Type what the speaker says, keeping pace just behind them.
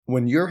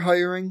When you're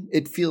hiring,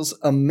 it feels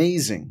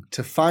amazing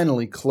to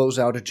finally close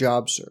out a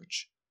job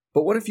search.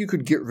 But what if you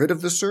could get rid of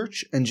the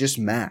search and just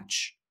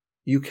match?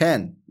 You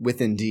can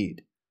with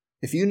Indeed.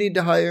 If you need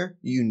to hire,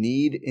 you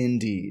need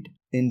Indeed.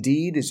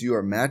 Indeed is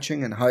your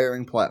matching and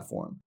hiring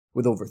platform.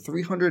 With over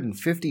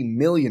 350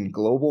 million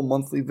global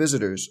monthly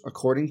visitors,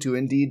 according to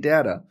Indeed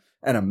data,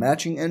 and a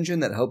matching engine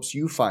that helps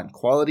you find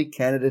quality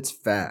candidates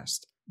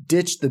fast.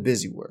 Ditch the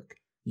busy work.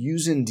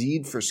 Use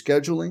Indeed for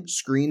scheduling,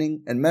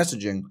 screening, and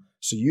messaging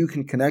so you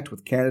can connect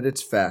with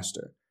candidates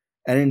faster.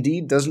 And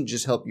Indeed doesn't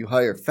just help you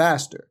hire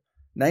faster.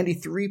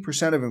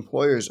 93% of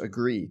employers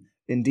agree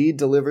Indeed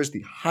delivers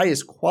the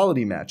highest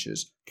quality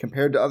matches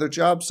compared to other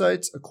job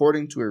sites,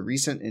 according to a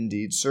recent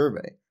Indeed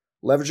survey.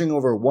 Leveraging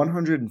over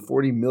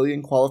 140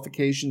 million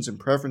qualifications and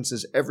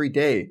preferences every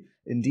day,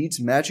 Indeed's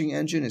matching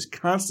engine is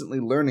constantly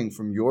learning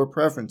from your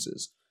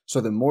preferences, so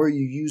the more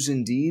you use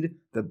Indeed,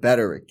 the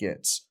better it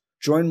gets.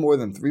 Join more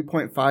than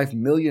 3.5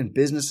 million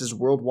businesses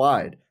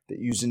worldwide that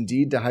use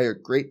Indeed to hire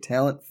great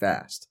talent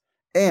fast.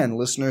 And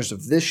listeners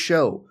of this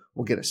show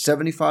will get a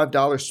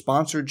 $75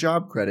 sponsored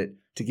job credit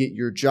to get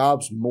your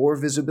jobs more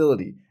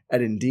visibility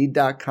at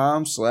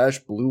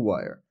Indeed.com/Blue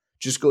Wire.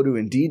 Just go to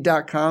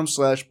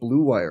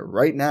Indeed.com/Blue Wire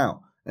right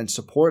now and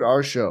support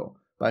our show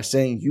by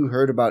saying you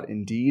heard about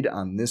Indeed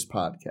on this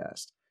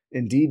podcast.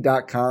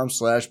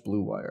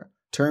 Indeed.com/Blue Wire.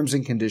 Terms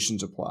and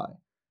conditions apply.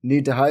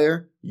 Need to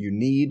hire? You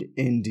need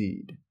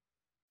Indeed.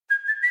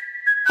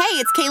 Hey,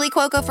 it's Kaylee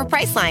Cuoco for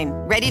Priceline.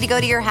 Ready to go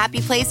to your happy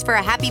place for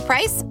a happy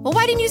price? Well,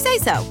 why didn't you say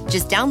so?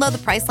 Just download the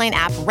Priceline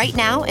app right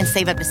now and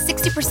save up to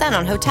 60%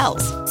 on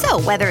hotels.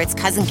 So whether it's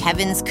Cousin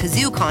Kevin's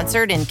Kazoo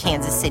Concert in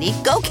Kansas City,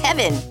 go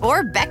Kevin,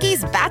 or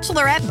Becky's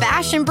Bachelorette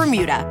Bash in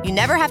Bermuda, you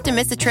never have to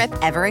miss a trip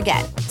ever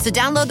again. So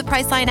download the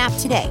Priceline app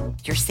today.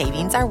 Your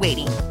savings are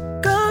waiting.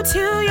 Go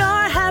to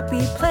your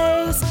happy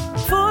place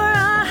for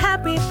a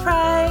happy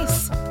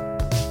price.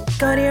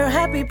 Go to your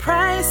happy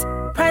price,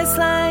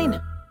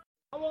 Priceline.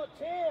 I want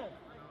 10.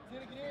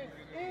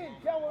 In.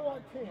 Tell me I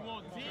want 10. You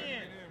want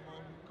 10.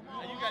 Come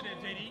on. You got that,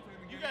 JD.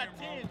 You got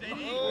 10, JD.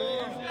 You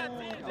got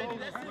 10, JD.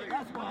 That's it.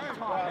 That's what I'm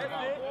talking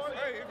about.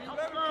 Hey, if you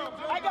let him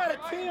keep I got a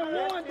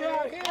 10-1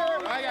 down here.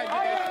 I got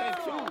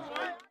that 10-2.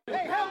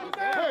 Hey, help me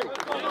there.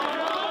 Come on,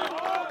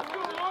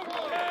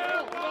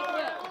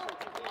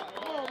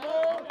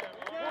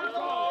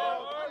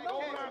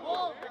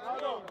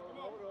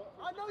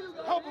 I know you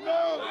got help him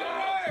out.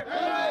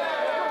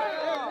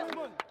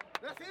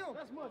 That's him.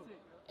 That's money.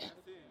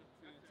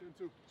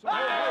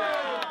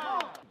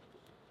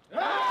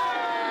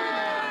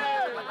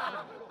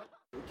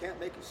 We can't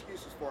make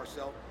excuses for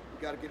ourselves.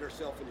 We got to get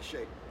ourselves into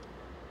shape.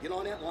 Get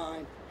on that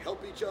line,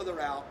 help each other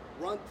out,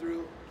 run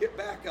through, get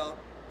back up.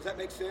 Does that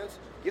make sense?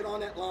 Get on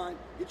that line,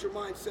 get your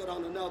mind set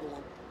on another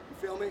one. You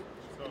feel me?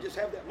 And just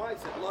have that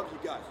mindset. Love you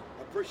guys.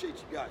 I appreciate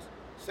you guys.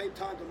 Same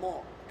time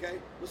tomorrow,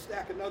 okay? Let's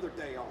stack another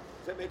day on.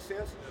 Does that make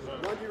sense?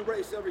 Run your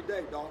race every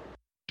day, dog.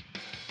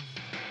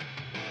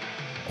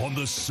 On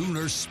the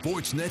Sooner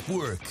Sports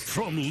Network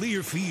from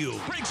Learfield.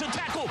 Breaks a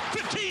tackle,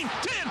 15,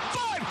 10,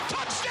 5,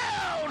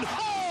 touchdown!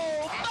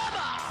 Oh,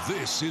 mama!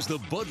 This is the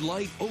Bud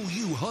Light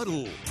OU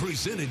Huddle,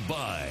 presented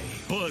by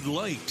Bud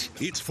Light.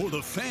 It's for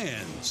the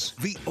fans.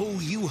 The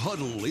OU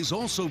Huddle is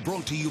also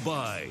brought to you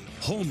by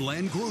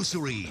Homeland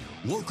Grocery,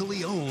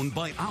 locally owned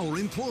by our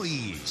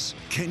employees.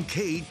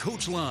 Kincaid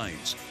Coach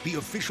Lines, the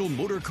official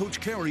motor coach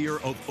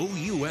carrier of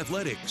OU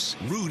Athletics.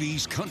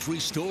 Rudy's Country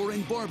Store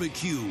and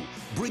Barbecue,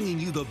 bringing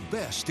you the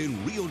best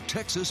in real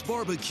Texas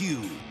barbecue.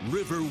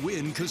 River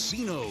Wind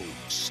Casino,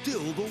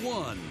 still the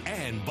one.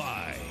 And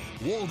by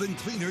Walden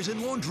Cleaners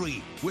and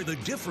Laundry, where the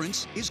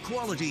difference is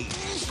quality.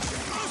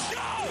 Let's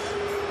go!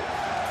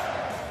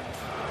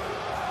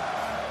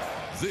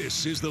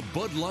 This is the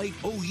Bud Light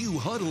OU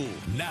Huddle.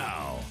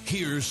 Now,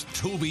 here's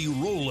Toby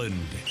Rowland.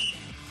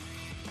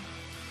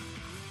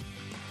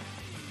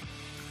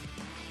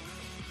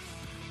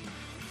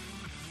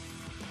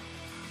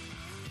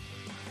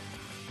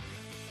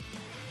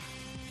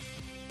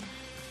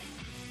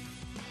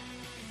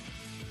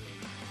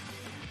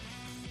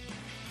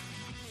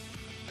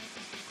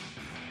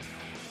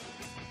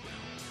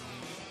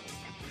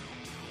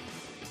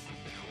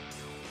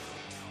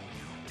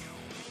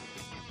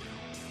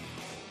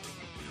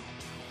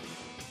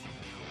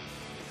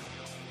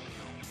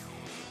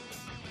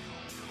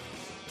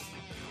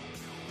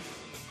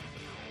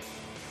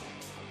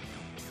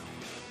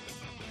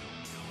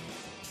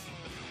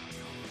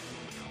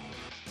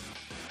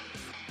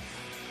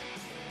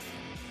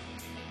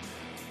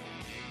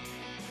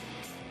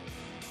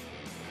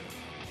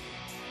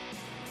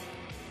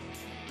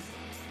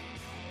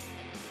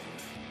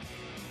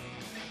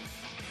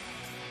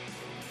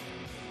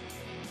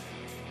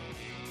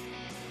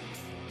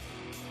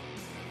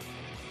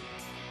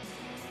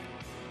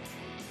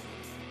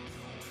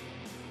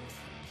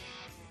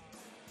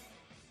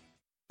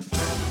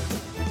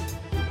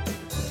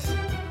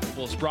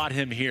 Brought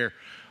him here,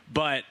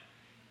 but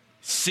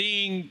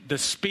seeing the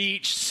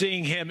speech,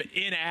 seeing him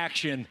in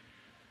action.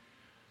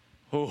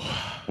 Oh.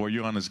 Were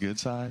you on his good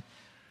side?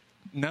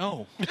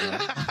 No.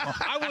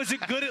 I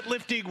wasn't good at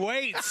lifting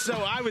weights,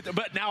 so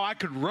but now I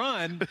could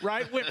run,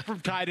 right? Went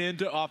from tight end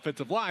to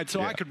offensive line,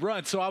 so I could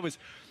run. So I was,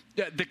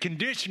 the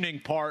conditioning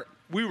part,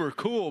 we were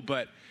cool,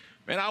 but,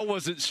 man, I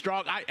wasn't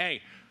strong.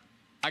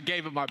 I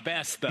gave it my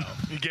best, though.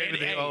 You gave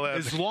it all out.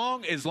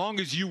 As long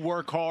as you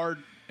work hard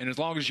and as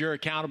long as you're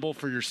accountable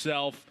for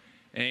yourself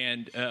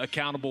and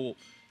accountable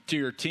to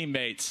your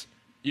teammates,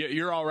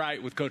 you're all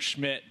right with Coach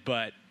Schmidt,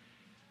 but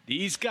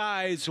these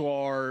guys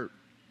are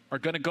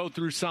going to go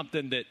through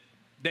something that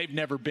they've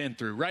never been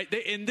through, right?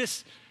 And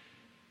this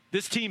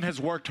team has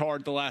worked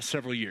hard the last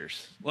several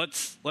years.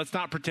 Let's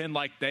not pretend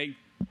like they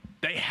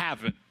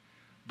haven't,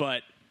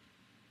 but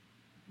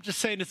I'm just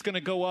saying it's going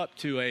to go up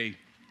to a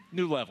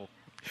new level.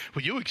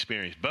 Well, you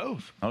experienced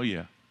both. Oh,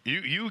 yeah.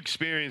 You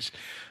experienced,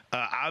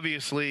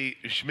 obviously,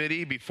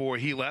 Schmitty before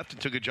he left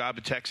and took a job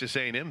at Texas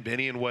A&M,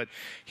 Benny, and what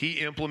he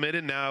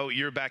implemented. Now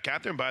you're back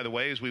out there. And by the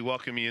way, as we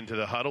welcome you into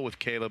the huddle with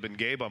Caleb and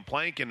Gabe on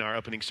Plank, and our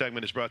opening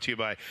segment is brought to you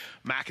by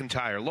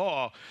McIntyre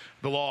Law,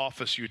 the law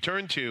office you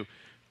turn to.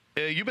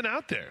 You've been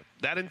out there.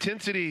 That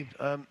intensity,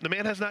 the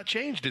man has not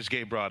changed, as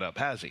Gabe brought up,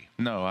 has he?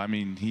 No, I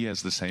mean, he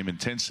has the same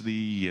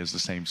intensity. He has the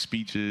same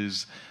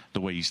speeches,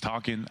 the way he's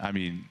talking. I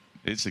mean,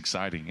 it's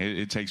exciting.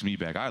 It takes me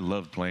back. I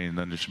loved playing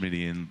under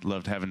Schmitty and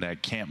loved having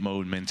that camp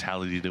mode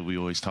mentality that we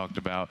always talked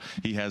about.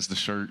 He has the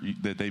shirt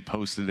that they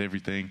posted,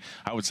 everything.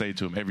 I would say it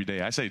to him every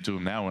day. I say it to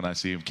him now when I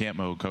see him, camp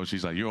mode, coach.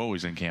 He's like, you're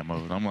always in camp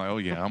mode. I'm like, oh,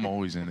 yeah, I'm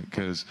always in it,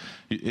 because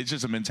it's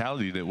just a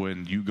mentality that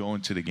when you go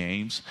into the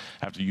games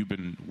after you've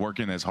been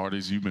working as hard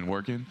as you've been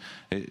working,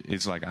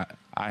 it's like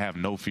I have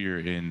no fear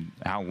in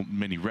how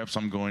many reps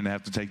I'm going to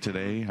have to take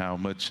today, how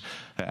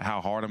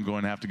hard I'm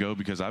going to have to go,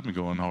 because I've been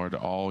going hard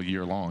all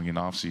year long in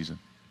the offseason.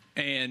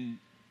 And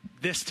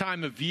this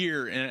time of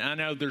year, and I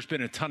know there's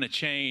been a ton of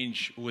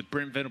change with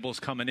Brent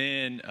Venables coming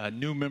in,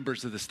 new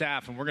members of the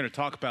staff, and we're going to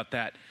talk about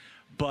that.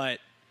 But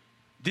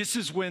this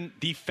is when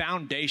the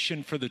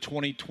foundation for the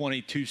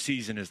 2022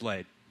 season is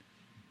laid.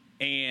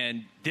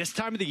 And this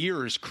time of the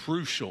year is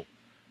crucial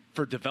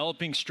for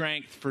developing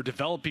strength, for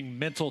developing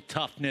mental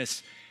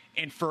toughness,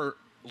 and for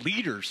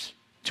leaders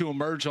to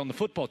emerge on the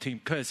football team,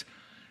 because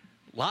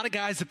a lot of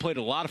guys that played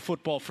a lot of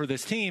football for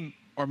this team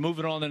are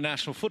moving on to the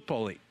National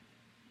Football League.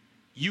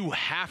 You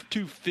have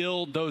to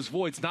fill those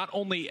voids, not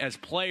only as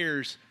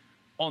players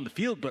on the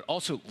field, but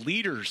also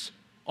leaders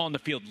on the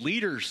field,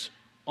 leaders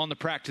on the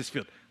practice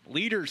field,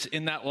 leaders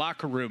in that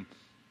locker room.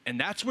 And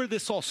that's where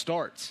this all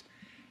starts.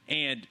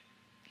 And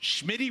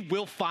Schmitty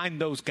will find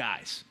those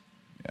guys.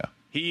 Yeah.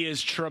 He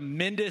is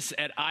tremendous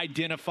at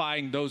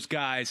identifying those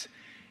guys.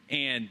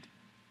 And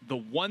the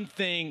one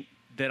thing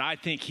that I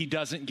think he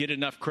doesn't get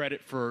enough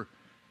credit for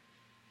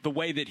the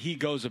way that he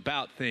goes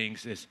about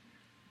things is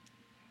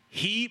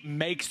he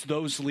makes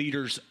those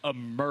leaders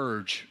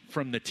emerge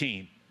from the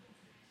team.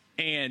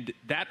 And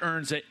that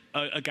earns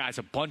a guy's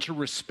a bunch of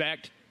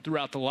respect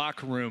throughout the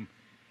locker room.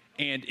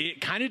 And it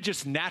kind of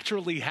just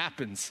naturally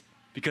happens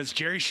because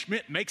Jerry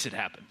Schmidt makes it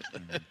happen.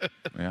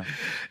 Yeah.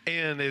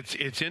 And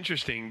it's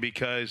interesting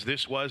because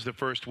this was the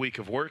first week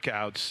of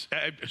workouts.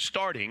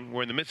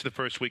 We're in the midst of the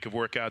first week of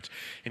workouts.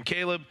 And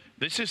Caleb,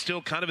 this is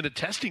still kind of in the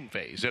testing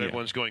phase that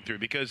everyone's going through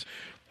because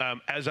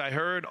as I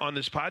heard on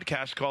this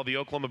podcast called The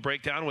Oklahoma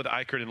Breakdown with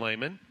Eichert and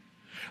Lehman,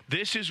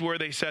 this is where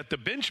they set the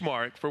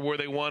benchmark for where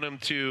they want them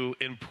to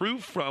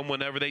improve from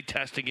whenever they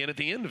test again at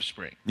the end of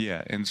spring.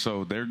 Yeah, and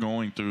so they're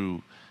going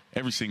through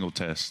every single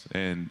test,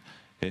 and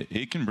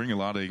it can bring a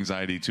lot of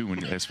anxiety too,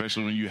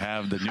 especially when you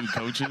have the new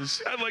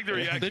coaches. I like the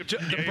reaction.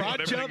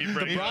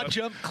 The broad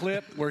jump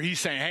clip where he's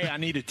saying, "Hey, I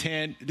need a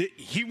 10."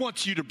 He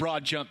wants you to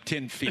broad jump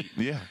 10 feet.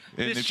 Yeah,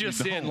 this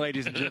just in,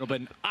 ladies and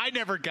gentlemen. I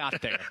never got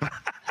there.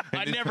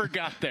 I never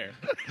got there.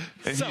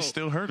 And he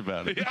still heard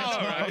about it. Yeah,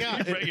 oh my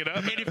God! Bring it up.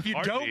 And if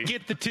you don't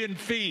get the 10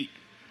 feet,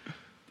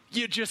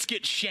 you just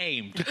get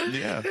shamed.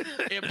 Yeah,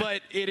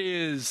 but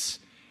it's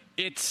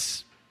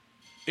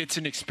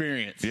an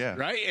experience. Yeah,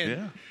 right.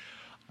 And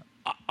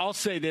I'll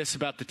say this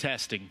about the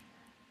testing.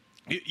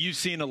 You've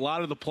seen a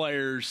lot of the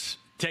players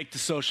take to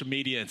social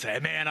media and say,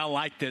 man, I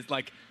like this.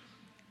 Like,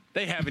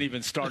 they haven't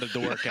even started the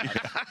workout.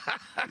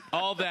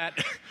 All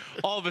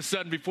of a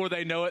sudden, before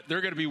they know it,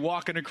 they're going to be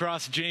walking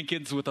across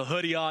Jenkins with a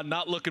hoodie on,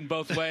 not looking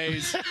both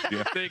ways,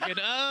 thinking,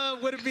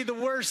 would it be the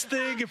worst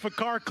thing if a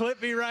car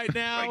clipped me right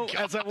now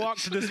as I walk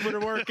to this winter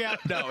workout?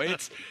 No,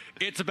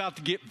 it's about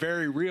to get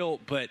very real.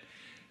 But,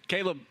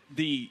 Caleb,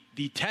 the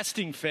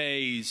testing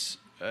phase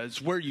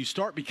is where you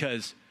start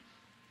because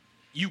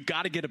you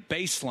got to get a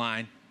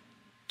baseline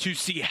to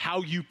see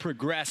how you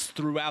progress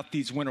throughout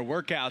these winter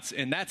workouts.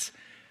 And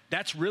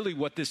that's really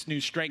what this new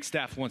strength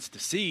staff wants to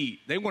see.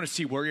 They want to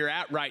see where you're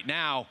at right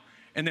now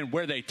and then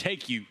where they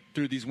take you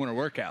through these winter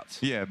workouts.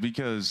 Yeah,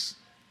 because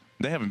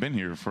they haven't been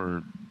here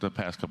for the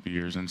past couple of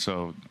years, and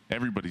so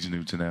everybody's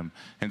new to them.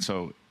 And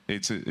so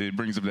it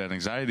brings up that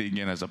anxiety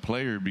again as a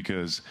player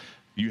because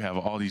you have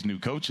all these new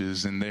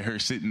coaches, and they're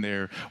sitting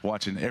there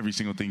watching every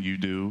single thing you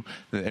do,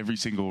 every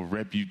single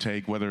rep you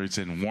take, whether it's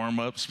in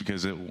warm-ups,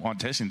 because on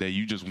testing day,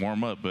 you just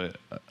warm up. But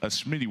a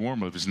Smitty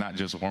warm-up is not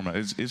just a warm-up.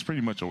 It's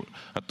pretty much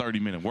a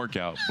 30-minute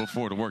workout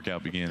before the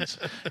workout begins.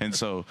 And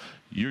so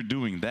you're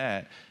doing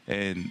that,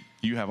 and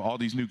you have all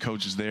these new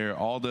coaches there.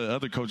 All the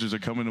other coaches are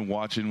coming and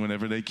watching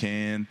whenever they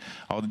can.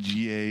 All the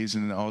GAs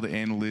and all the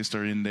analysts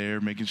are in there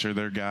making sure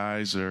their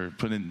guys are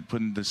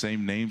putting the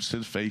same names to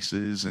the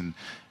faces. And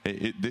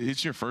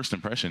it's your first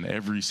impression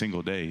every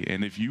single day.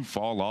 And if you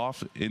fall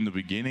off in the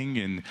beginning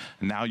and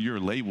now you're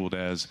labeled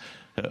as,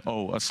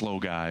 a slow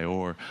guy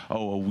or,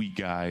 a weak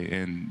guy,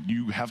 and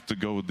you have to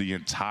go the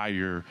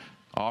entire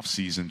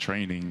off-season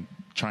training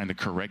trying to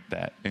correct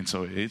that. And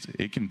so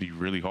it can be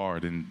really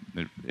hard, and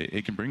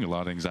it can bring a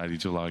lot of anxiety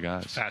to a lot of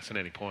guys.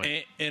 Fascinating point.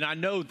 And I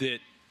know that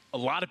a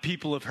lot of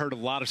people have heard a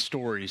lot of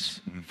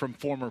stories from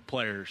former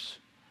players,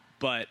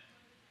 but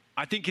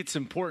I think it's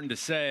important to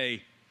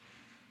say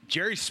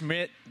Jerry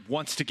Schmidt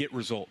wants to get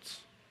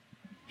results.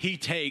 He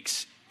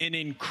takes an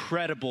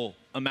incredible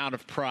amount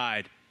of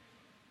pride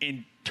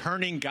in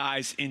turning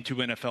guys into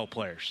NFL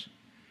players,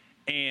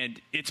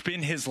 and it's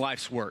been his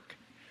life's work.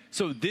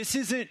 So this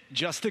isn't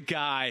just a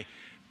guy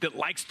that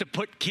likes to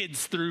put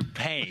kids through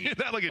pain.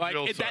 Not like a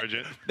drill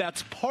sergeant.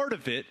 That's part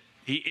of it.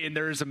 And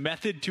there is a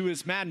method to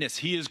his madness.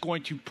 He is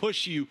going to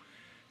push you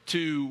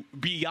to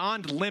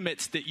beyond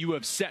limits that you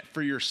have set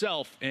for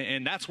yourself,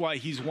 and that's why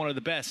he's one of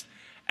the best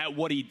at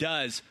what he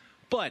does.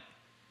 But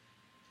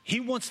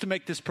he wants to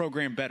make this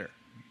program better.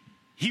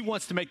 He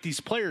wants to make these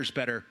players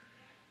better.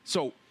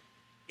 So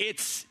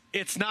it's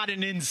not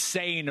an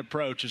insane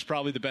approach is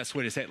probably the best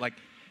way to say it. Like,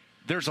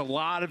 there's a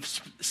lot of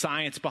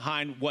science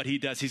behind what he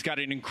does. He's got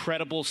an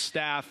incredible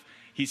staff.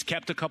 He's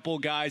kept a couple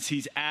of guys.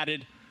 He's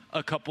added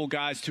a couple of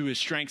guys to his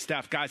strength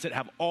staff, guys that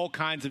have all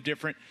kinds of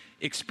different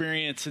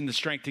experience in the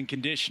strength and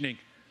conditioning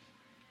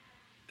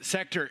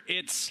sector.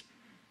 It's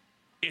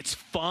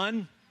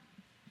fun,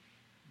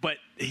 but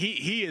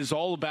he is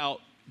all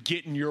about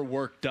getting your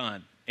work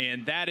done.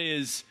 And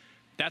that's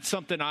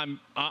something I'm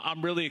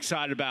really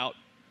excited about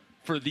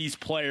for these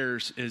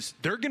players is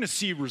they're going to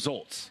see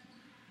results.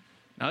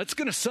 Now, it's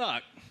going to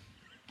suck.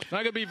 It's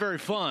not going to be very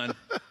fun,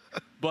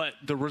 but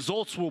the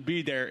results will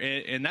be there,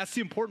 and that's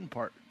the important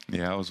part.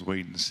 Yeah, I was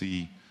waiting to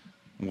see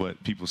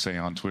what people say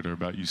on Twitter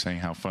about you saying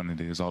how fun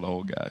it is, all the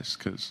old guys.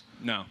 Cause,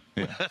 no.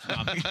 Yeah.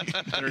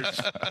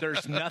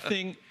 There's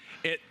nothing.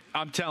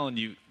 I'm telling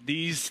you,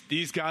 these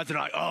guys are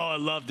like, I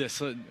love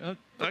this.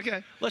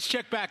 Okay. Let's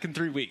check back in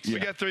 3 weeks. We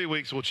got 3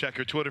 weeks. We'll check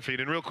your Twitter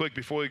feed. And real quick,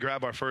 before we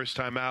grab our first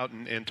time out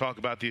and talk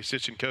about the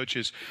assistant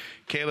coaches,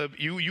 Caleb,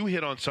 you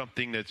hit on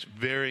something that's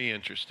very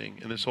interesting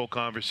in this whole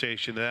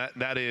conversation.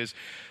 That is,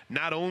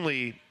 not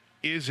only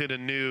is it a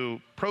new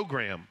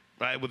program,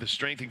 right, with a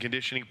strength and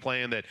conditioning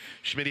plan that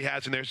Schmidt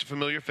has, and there's a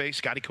familiar face.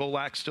 Scotty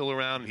Kolak's still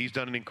around, and he's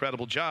done an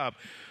incredible job.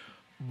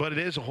 But it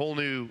is a whole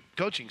new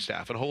coaching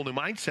staff and a whole new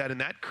mindset,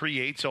 and that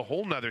creates a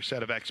whole nother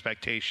set of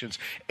expectations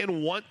and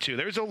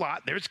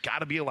there's got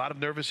to be a lot of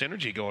nervous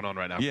energy going on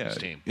right now for this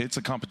team. It's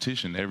a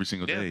competition every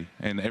single day,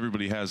 and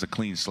everybody has a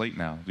clean slate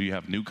now. You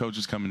have new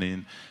coaches coming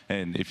in,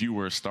 and if you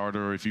were a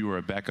starter or if you were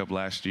a backup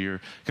last year,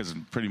 because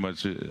pretty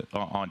much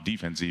on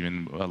defense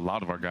even, a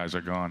lot of our guys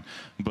are gone,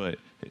 but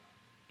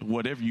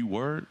whatever you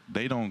were,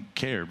 they don't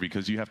care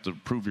because you have to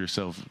prove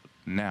yourself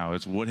now.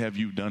 It's what have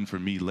you done for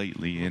me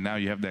lately, and now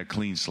you have that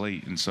clean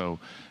slate. And so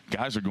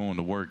guys are going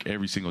to work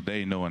every single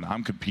day knowing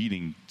I'm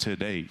competing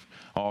today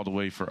all the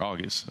way for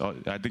August.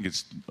 I think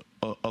it's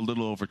a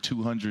little over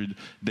 200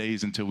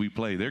 days until we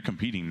play. They're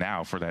competing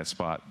now for that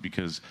spot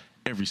because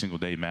every single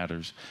day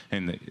matters,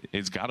 and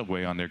it's got to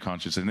weigh on their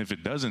conscience. And if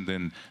it doesn't,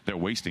 then they're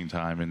wasting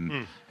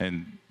time,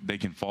 and they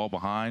can fall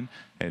behind.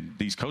 And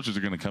these coaches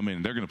are going to come in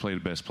and they're going to play the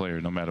best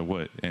player no matter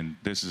what. And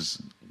this is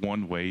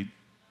one way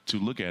to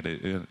look at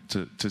it,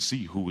 to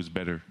see who is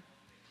better.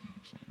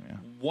 So, yeah.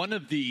 One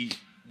of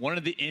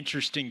the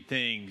interesting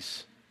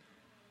things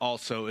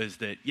also is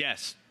that,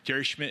 yes,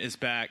 Jerry Schmidt is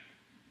back.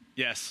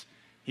 Yes,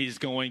 he's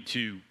going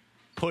to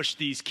push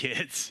these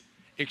kids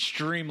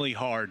extremely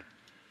hard.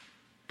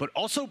 But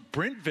also,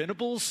 Brent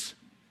Venables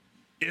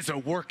is a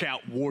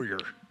workout warrior.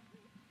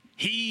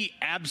 He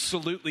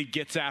absolutely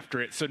gets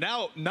after it. So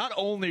now, not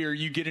only are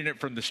you getting it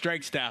from the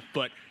strength staff,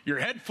 but your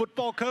head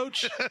football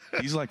coach.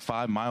 He's like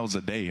 5 miles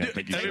a day. I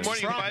think he's every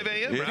morning, 5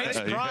 a.m., right? Takes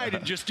pride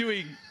in just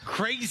doing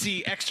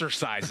crazy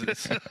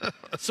exercises.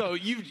 So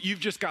you've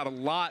just got a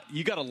lot.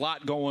 You got a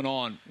lot going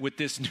on with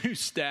this new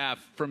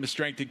staff from a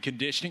strength and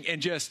conditioning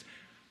and just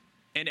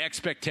an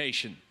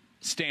expectation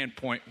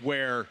standpoint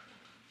where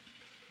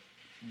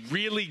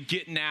really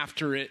getting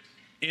after it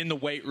in the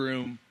weight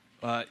room,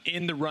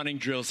 in the running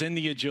drills, in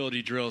the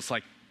agility drills,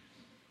 like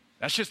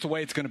that's just the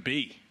way it's going to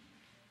be.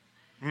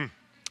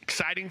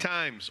 Exciting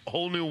times, a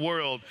whole new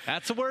world.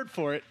 That's a word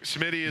for it.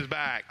 Smitty is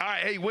back. All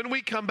right, hey, when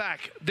we come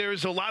back,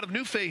 there's a lot of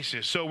new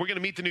faces. So we're going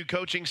to meet the new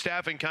coaching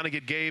staff and kind of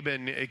get Gabe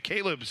and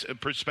Caleb's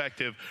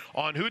perspective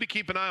on who to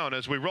keep an eye on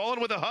as we roll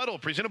in with a huddle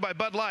presented by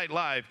Bud Light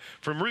live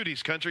from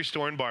Rudy's Country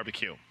Store and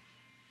Barbecue.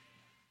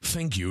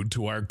 Thank you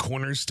to our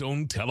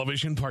Cornerstone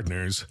television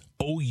partners,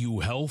 OU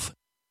Health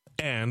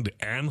and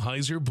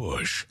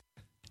Anheuser-Busch,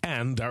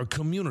 and our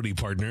community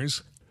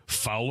partners,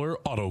 Fowler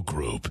Auto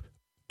Group,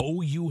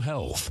 OU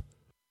Health,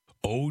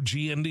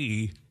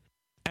 OG&E,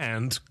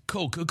 and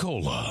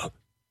Coca-Cola.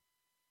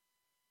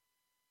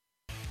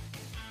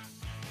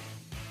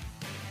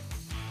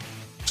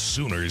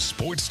 Sooners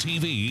Sports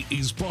TV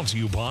is brought to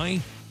you by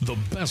the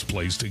best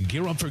place to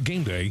gear up for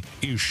game day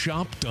is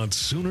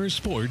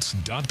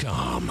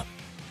shop.soonersports.com.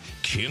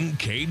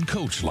 Kincaid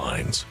Coach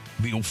Lines,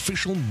 the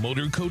official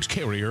motor coach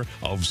carrier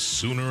of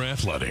Sooner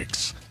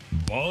Athletics.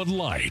 Bud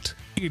Light,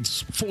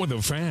 it's for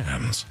the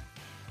fans.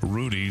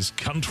 Rudy's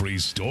Country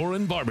Store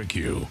and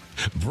Barbecue,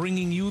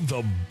 bringing you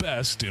the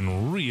best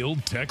in real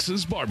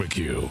Texas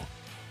barbecue.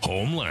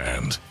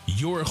 Homeland,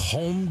 your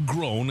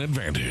homegrown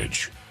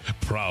advantage.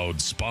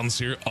 Proud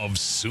sponsor of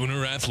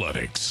Sooner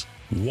Athletics.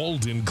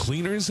 Walden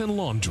Cleaners and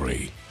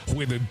Laundry,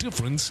 where the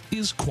difference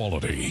is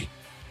quality.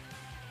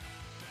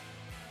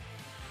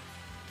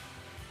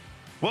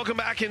 Welcome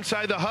back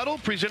inside the huddle,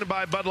 presented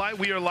by Bud Light.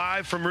 We are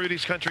live from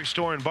Rudy's Country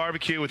Store and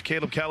Barbecue with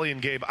Caleb Kelly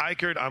and Gabe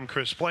Eichert. I'm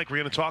Chris Plank. We're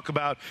going to talk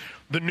about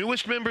the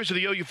newest members of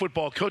the OU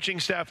football coaching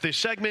staff this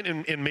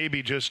segment, and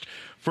maybe just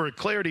for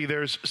clarity,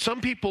 there's some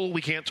people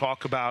we can't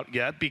talk about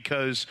yet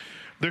because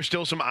there's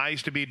still some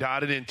I's to be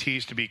dotted and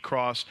T's to be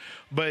crossed.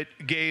 But,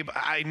 Gabe,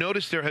 I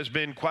noticed there has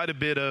been quite a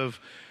bit of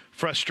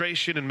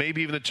frustration and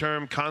maybe even the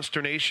term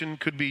consternation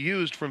could be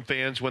used from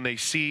fans when they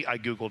see, I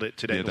Googled it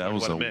today. Yeah, that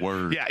was a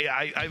word.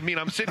 Yeah, I mean,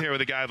 I'm sitting here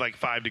with a guy of like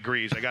 5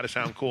 degrees. I got to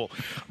sound cool.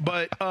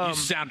 But you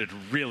sounded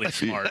really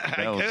smart.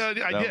 I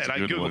did. I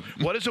Googled,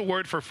 what is a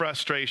word for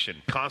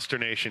frustration?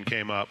 Consternation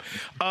came up.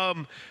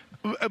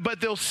 But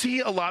they'll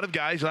see a lot of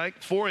guys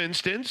like, for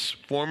instance,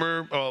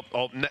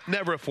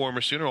 never a former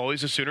Sooner,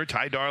 always a Sooner,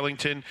 Ty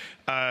Darlington,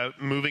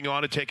 moving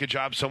on to take a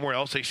job somewhere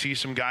else. They see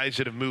some guys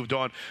that have moved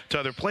on to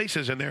other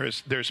places, and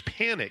there's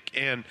panic.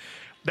 And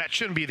that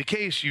shouldn't be the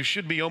case. You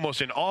should be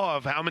almost in awe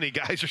of how many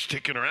guys are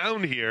sticking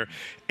around here.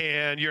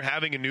 And you're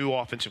having a new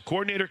offensive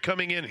coordinator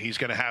coming in. He's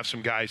going to have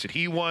some guys that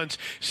he wants.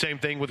 Same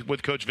thing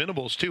with Coach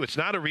Venables, too. It's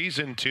not a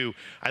reason to,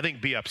 I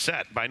think, be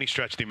upset by any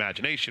stretch of the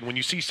imagination when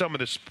you see some of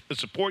the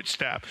support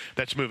staff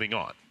that's moving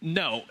on.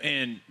 No,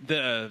 and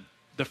the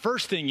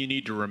first thing you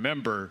need to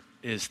remember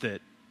is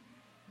that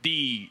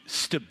the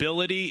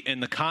stability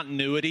and the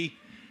continuity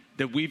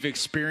that we've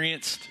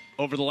experienced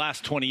over the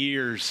last 20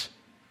 years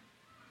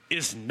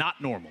is not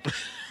normal.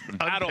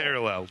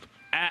 Unparalleled.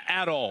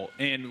 At all.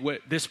 And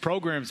this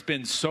program's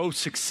been so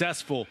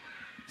successful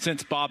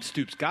since Bob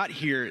Stoops got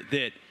here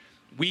that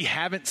we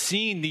haven't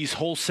seen these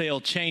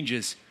wholesale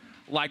changes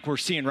like we're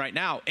seeing right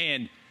now.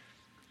 And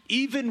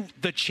even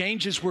the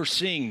changes we're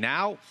seeing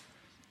now,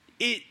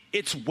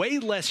 it's way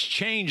less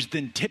change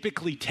than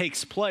typically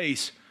takes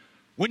place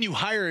when you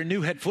hire a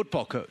new head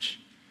football coach.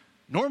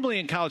 Normally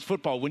in college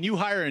football, when you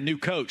hire a new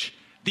coach,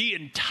 the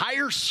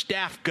entire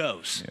staff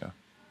goes. Yeah.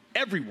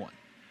 Everyone.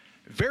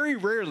 Very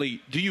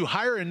rarely do you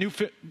hire a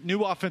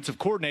new offensive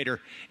coordinator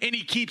and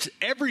he keeps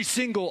every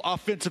single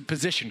offensive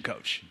position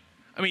coach.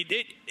 I mean,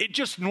 it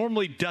just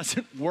normally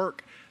doesn't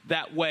work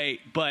that way,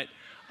 but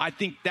I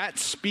think that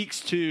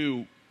speaks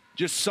to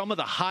just some of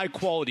the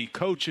high-quality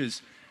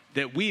coaches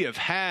that we have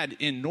had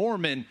in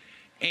Norman.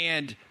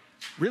 And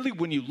really,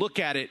 when you look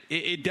at it,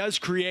 it does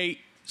create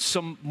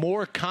some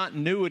more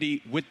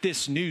continuity with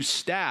this new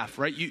staff,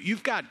 right?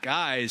 You've got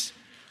guys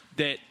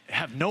that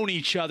have known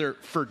each other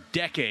for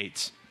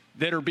decades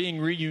that are being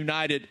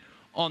reunited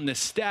on the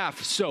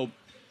staff. So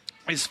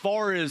as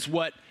far as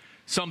what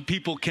some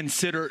people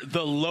consider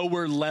the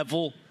lower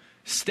level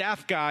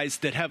staff guys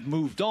that have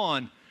moved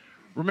on,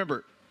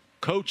 remember,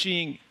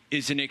 coaching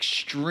is an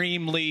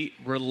extremely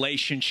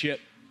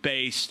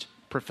relationship-based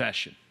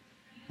profession.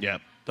 Yeah.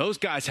 Those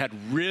guys had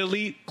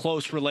really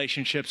close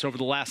relationships over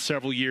the last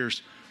several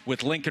years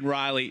with Lincoln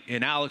Riley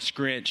and Alex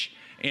Grinch,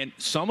 and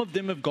some of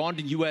them have gone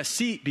to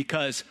USC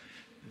because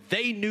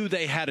they knew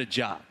they had a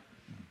job.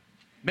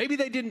 Maybe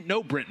they didn't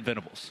know Brent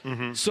Venables.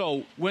 Mm-hmm.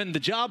 So when the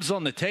job's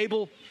on the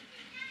table,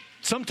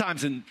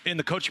 sometimes in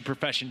the coaching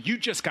profession, you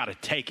just got to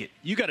take it.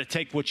 You got to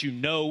take what you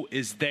know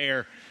is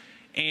there.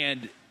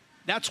 And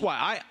that's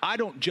why I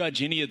don't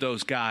judge any of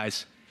those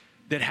guys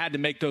that had to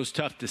make those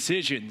tough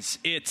decisions.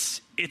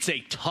 It's a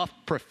tough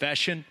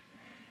profession,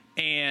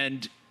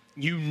 and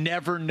you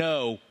never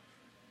know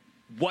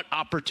what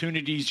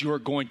opportunities you're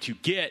going to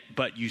get,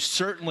 but you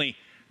certainly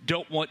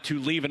don't want to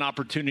leave an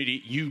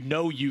opportunity you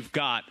know you've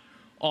got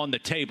on the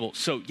table.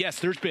 So, yes,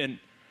 there's been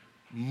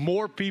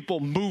more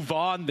people move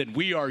on than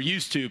we are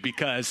used to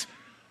because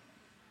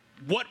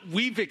what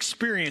we've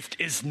experienced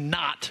is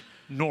not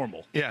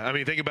normal. Yeah, I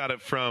mean, think about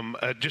it from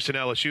just an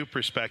LSU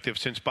perspective.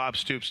 Since Bob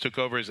Stoops took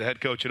over as the head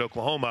coach at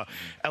Oklahoma,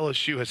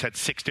 LSU has had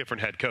 6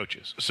 different head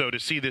coaches. So to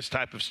see this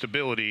type of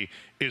stability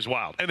is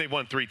wild. And they've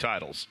won 3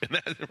 titles in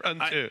that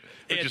run, too,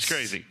 which is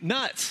crazy.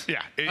 Nuts.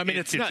 Yeah.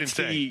 It's nuts.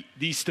 Insane.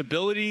 The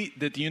stability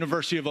that the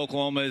University of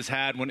Oklahoma has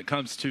had when it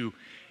comes to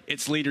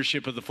its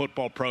leadership of the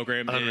football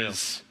program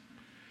is –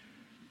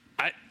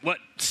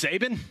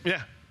 Saban?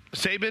 Yeah.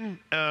 Saban,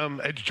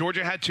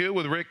 Georgia had two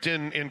with Richt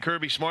and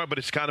Kirby Smart, but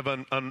it's kind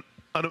of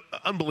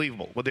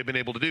unbelievable what they've been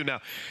able to do.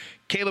 Now,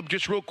 Caleb,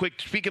 just real quick,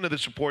 speaking of the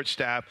support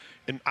staff,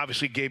 and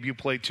obviously Gabe, you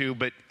played too,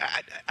 but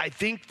I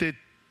think that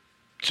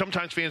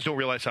sometimes fans don't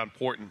realize how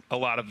important a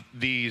lot of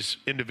these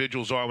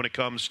individuals are when it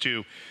comes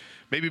to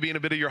maybe being a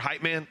bit of your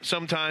hype man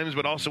sometimes,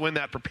 but also in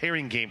that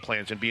preparing game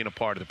plans and being a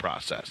part of the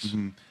process.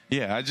 Mm-hmm.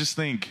 Yeah, I just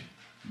think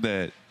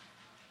that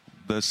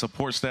the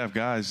support staff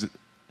guys,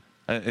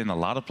 in a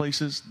lot of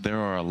places, there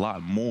are a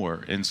lot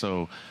more. And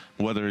so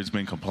whether it's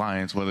been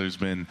compliance, whether it's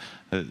been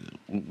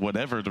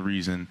whatever the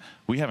reason,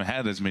 we haven't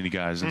had as many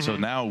guys. And so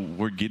now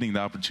we're getting the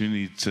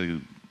opportunity to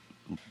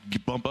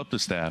bump up the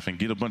staff and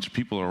get a bunch of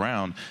people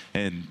around.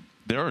 And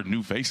there are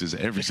new faces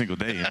every single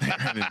day in there.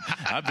 And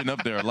I've been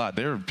up there a lot.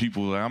 There are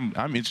people,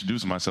 I'm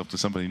introducing myself to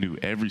somebody new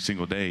every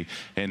single day,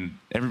 and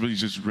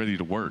everybody's just ready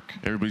to work.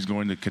 Everybody's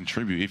going to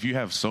contribute. If you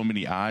have so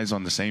many eyes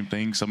on the same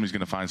thing, somebody's going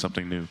to find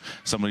something new.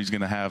 Somebody's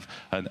going to have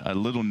a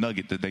little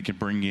nugget that they can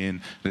bring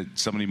in that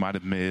somebody might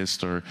have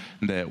missed or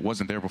that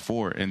wasn't there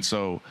before. And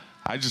so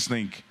I just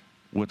think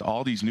with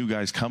all these new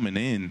guys coming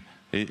in,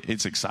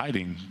 it's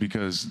exciting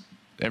because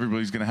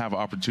everybody's going to have an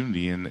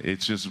opportunity, and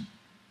it's just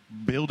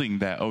building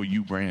that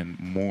OU brand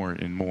more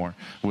and more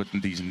with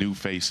these new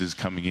faces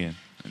coming in.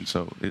 And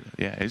so,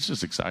 it's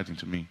just exciting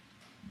to me.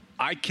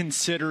 I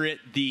consider it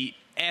the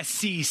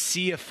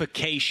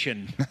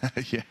SEC-ification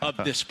of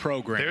this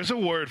program. There's a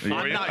word for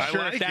I'm it. not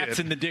sure if that's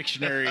in the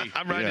dictionary.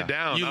 I'm writing it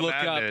down. You I'm look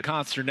up it.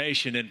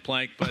 consternation in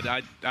Plank, but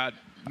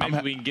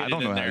maybe we can get it in there.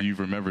 I don't know how you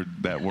remembered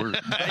that word.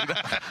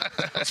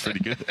 That's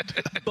pretty good.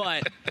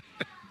 But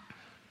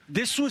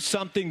this was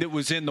something that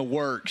was in the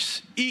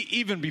works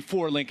even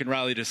before Lincoln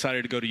Riley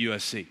decided to go to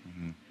USC,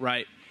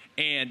 right?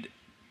 And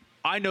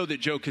I know that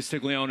Joe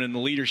Castiglione and the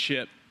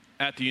leadership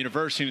at the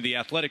university and the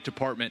athletic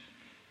department,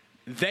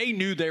 they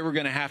knew they were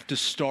going to have to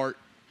start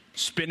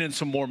spending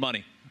some more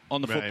money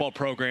on the football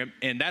program,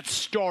 and that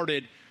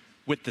started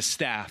with the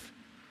staff.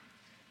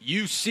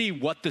 You see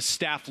what the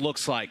staff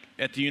looks like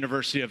at the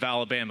University of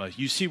Alabama.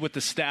 You see what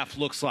the staff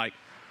looks like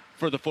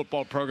for the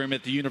football program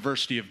at the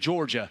University of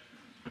Georgia.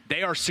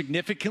 They are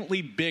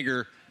significantly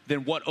bigger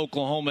than what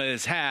Oklahoma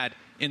has had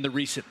in the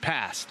recent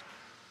past.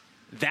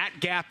 That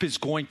gap is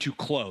going to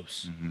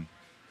close.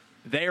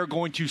 They are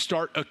going to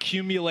start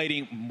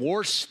accumulating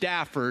more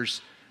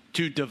staffers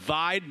to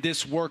divide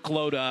this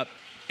workload up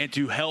and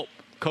to help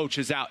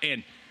coaches out.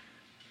 And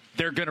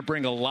they're going to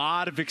bring a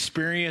lot of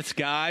experienced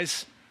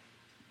guys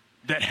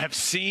that have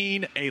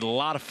seen a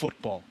lot of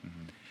football.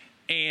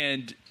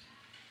 And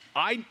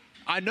I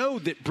know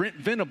that Brent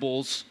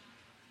Venables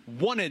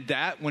wanted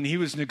that when he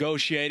was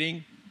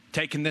negotiating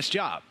taking this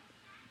job.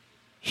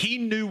 He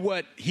knew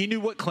what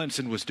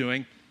Clemson was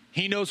doing.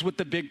 He knows what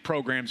the big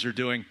programs are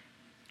doing.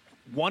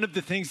 One of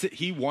the things that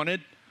he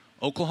wanted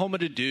Oklahoma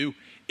to do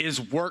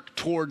is work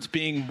towards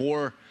being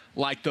more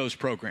like those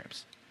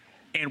programs.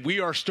 And we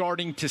are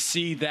starting to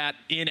see that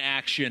in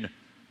action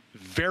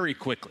very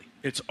quickly.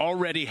 It's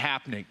already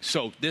happening.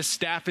 So this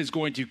staff is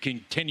going to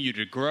continue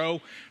to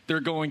grow. They're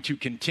going to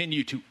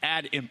continue to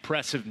add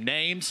impressive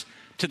names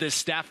to this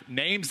staff,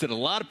 names that a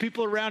lot of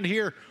people around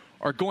here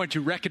are going to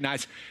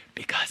recognize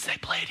because they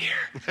played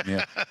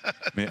here.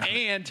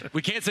 And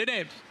we can't say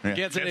names.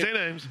 Can't say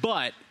names.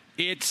 But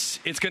it's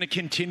going to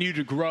continue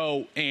to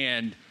grow.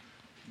 And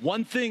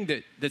one thing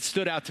that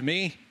stood out to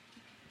me,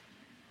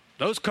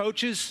 those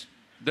coaches,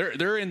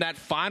 they're in that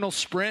final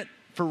sprint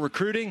for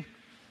recruiting,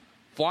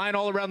 flying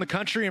all around the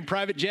country in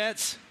private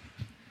jets.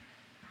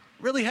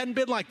 Really hadn't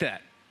been like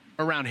that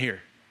around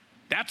here.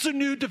 That's a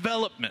new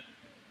development.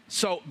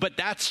 So, but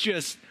that's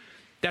just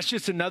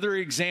another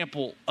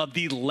example of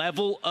the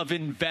level of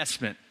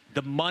investment,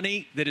 the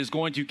money that is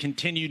going to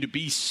continue to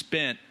be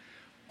spent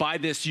by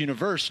this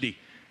university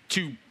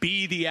to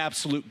be the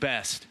absolute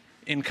best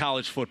in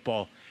college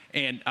football.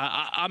 And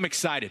I'm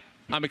excited.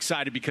 I'm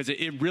excited because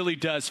it really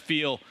does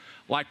feel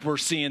like we're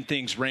seeing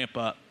things ramp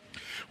up.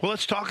 Well,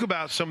 let's talk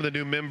about some of the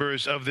new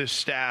members of this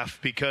staff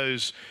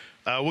because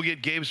we'll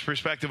get Gabe's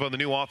perspective on the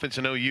new offense.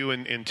 I know you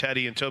and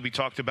Teddy and Toby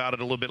talked about it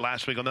a little bit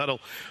last week on Huddle.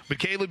 But,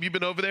 Caleb, you've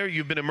been over there.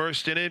 You've been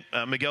immersed in it.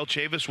 Miguel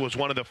Chavis was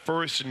one of the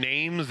first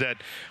names that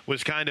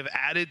was kind of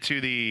added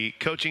to the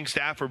coaching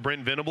staff for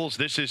Brent Venables.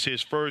 This is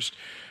his first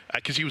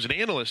because he was an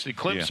analyst at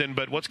Clemson. Yeah.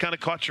 But what's kind of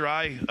caught your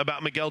eye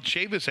about Miguel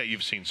Chavis that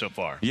you've seen so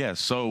far? Yeah,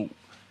 so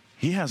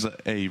he has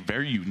a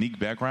very unique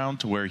background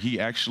to where he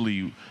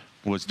actually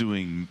was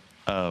doing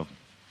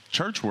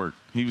church work.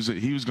 He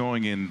was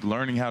going and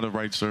learning how to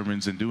write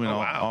sermons and doing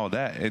all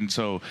that. And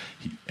so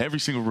every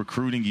single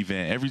recruiting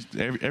event,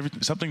 every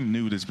something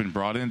new that's been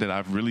brought in that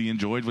I've really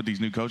enjoyed with these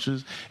new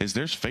coaches is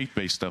there's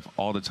faith-based stuff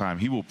all the time.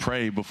 He will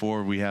pray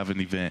before we have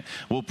an event.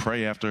 We'll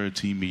pray after a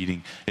team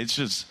meeting. It's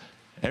just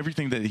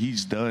everything that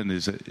he's done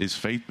is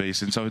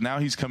faith-based. And so now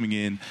he's coming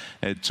in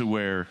to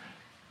where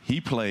he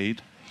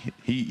played.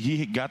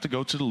 he got to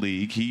go to the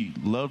league. He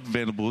loved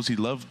Venables. He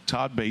loved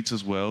Todd Bates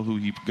as well, who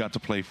he got to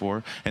play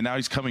for. And now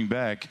he's coming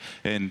back,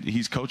 and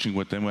he's coaching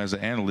with them as an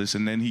analyst.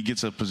 And then he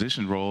gets a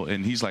position role,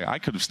 and he's like, I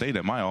could have stayed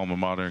at my alma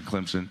mater in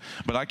Clemson,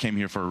 but I came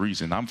here for a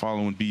reason. I'm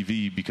following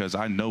BV because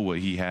I know what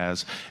he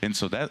has. And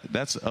so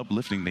that's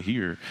uplifting to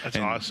hear. That's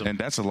awesome. And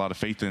that's a lot of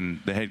faith in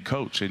the head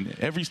coach. And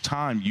every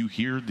time you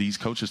hear these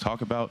coaches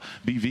talk about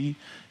BV,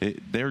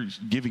 they're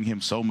giving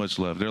him so much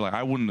love. They're like,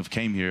 I wouldn't have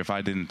came here if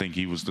I didn't think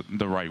he was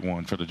the right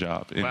one for the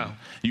job. And wow.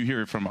 You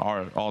hear it from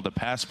all the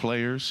past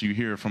players. You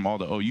hear it from all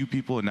the OU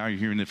people, and now you're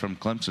hearing it from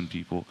Clemson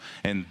people.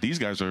 And these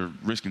guys are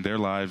risking their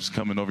lives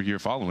coming over here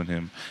following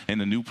him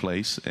in a new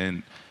place.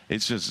 And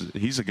it's just,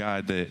 he's a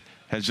guy that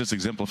has just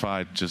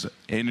exemplified just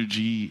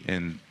energy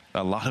and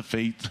a lot of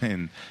faith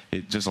and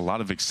just a lot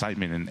of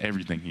excitement in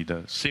everything he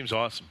does. Seems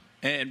awesome.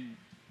 And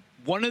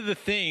one of the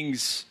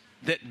things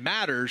that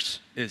matters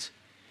is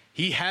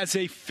he has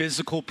a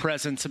physical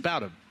presence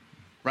about him,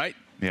 right?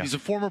 Yeah. He's a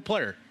former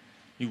player.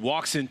 He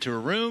walks into a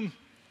room.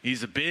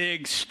 He's a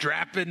big,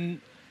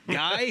 strapping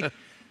guy.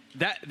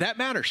 that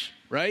matters,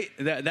 right?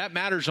 That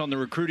matters on the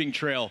recruiting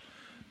trail.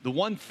 The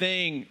one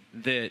thing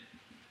that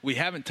we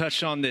haven't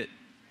touched on that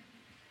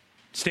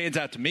stands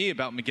out to me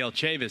about Miguel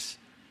Chavis,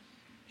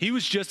 he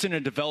was just in a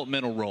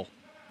developmental role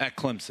at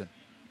Clemson.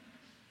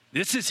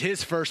 This is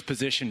his first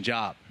position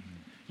job.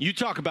 You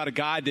talk about a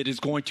guy that is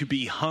going to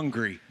be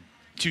hungry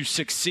to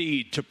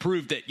succeed, to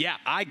prove that, yeah,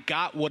 I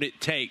got what it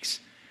takes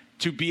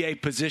to be a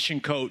position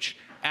coach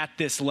at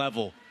this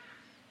level.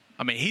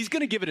 I mean, he's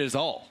going to give it his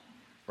all,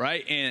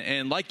 right?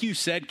 And like you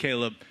said,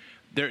 Caleb,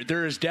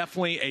 there is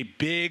definitely a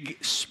big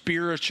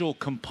spiritual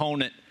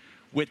component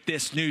with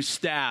this new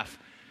staff.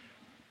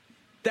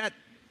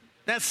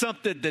 That's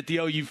something that the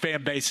OU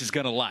fan base is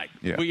going to like.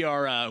 Yeah.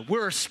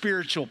 We're a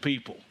spiritual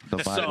people. The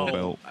Bible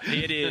Belt.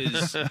 It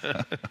is.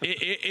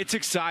 It's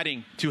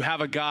exciting to have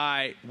a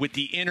guy with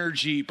the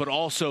energy, but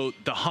also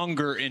the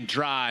hunger and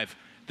drive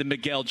that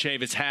Miguel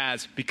Chavis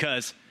has,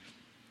 because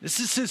this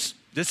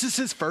is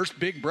his first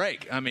big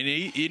break. I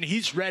mean,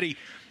 he's ready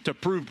to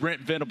prove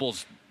Brent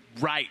Venables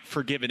right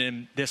for giving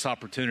him this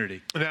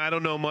opportunity. Now, I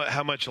don't know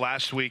how much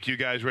last week you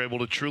guys were able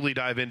to truly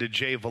dive into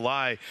Jay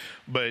Valai,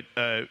 but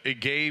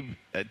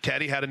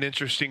Teddy had an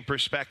interesting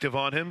perspective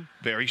on him.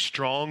 Very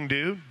strong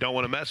dude. Don't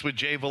want to mess with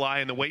Jay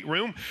Valai in the weight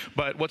room,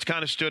 but what's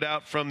kind of stood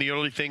out from the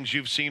early things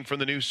you've seen from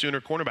the new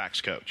Sooner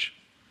cornerbacks coach?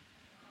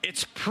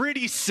 It's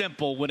pretty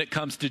simple when it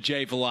comes to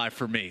Jay Valai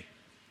for me.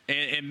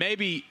 And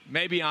maybe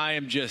I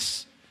am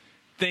just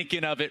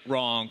thinking of it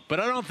wrong, but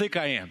I don't think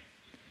I am.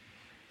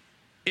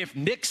 If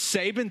Nick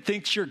Saban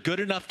thinks you're good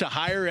enough to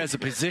hire as a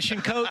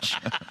position coach,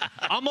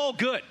 I'm all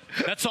good.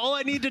 That's all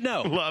I need to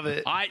know. Love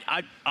it.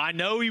 I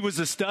know he was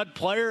a stud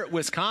player at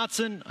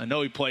Wisconsin. I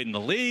know he played in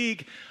the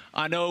league.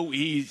 I know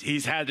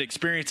he's had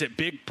experience at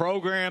big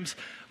programs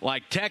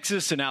like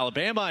Texas and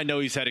Alabama. I know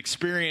he's had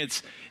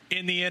experience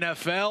in the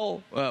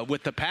NFL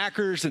with the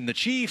Packers and the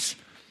Chiefs.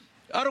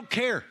 I don't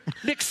care.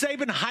 Nick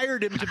Saban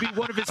hired him to be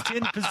one of his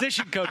 10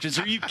 position coaches.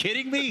 Are you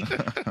kidding me?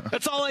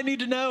 That's all I need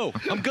to know.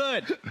 I'm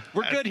good.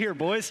 We're good here,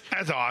 boys.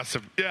 That's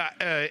awesome. Yeah,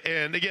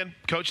 and again,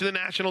 coach of the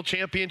national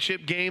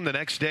championship game. The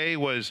next day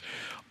was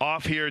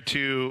off here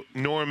to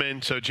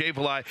Norman. So Jay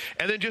Valai.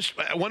 And then just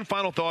one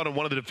final thought on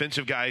one of the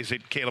defensive guys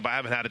that, Caleb, I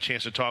haven't had a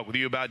chance to talk with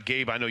you about.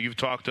 Gabe, I know you've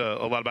talked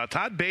a lot about.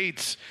 Todd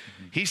Bates,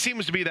 he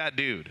seems to be that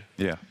dude.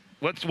 Yeah.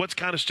 What's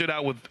kind of stood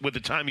out with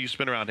the time you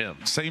spent around him?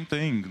 Same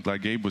thing,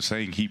 like Gabe was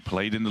saying. He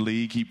played in the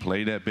league. He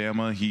played at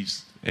Bama.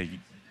 He's a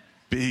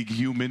big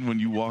human when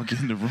you walk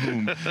in the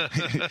room.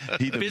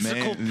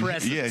 Physical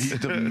presence. Yeah, he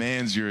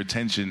demands your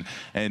attention,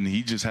 and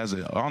he just has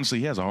honestly,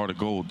 he has a heart of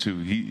gold too.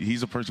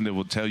 He's a person that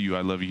will tell you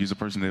I love you. He's a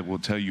person that will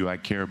tell you I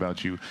care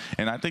about you,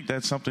 and I think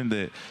that's something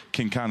that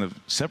can kind of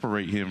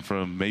separate him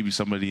from maybe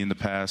somebody in the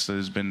past that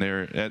has been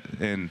there.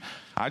 And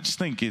I just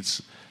think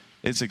it's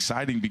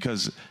exciting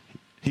because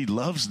he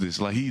loves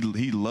this. Like he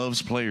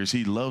loves players.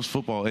 He loves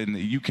football, and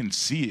you can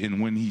see it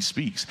in when he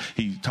speaks.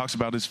 He talks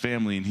about his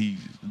family, and he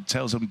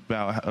talks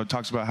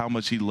about how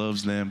much he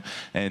loves them.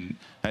 And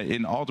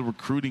in all the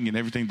recruiting and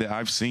everything that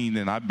I've seen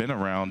and I've been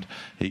around,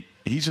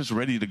 he's just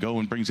ready to go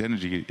and brings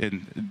energy.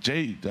 And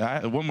Jay,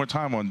 one more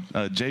time on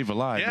Jay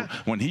Valai,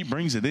 when he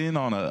brings it in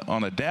on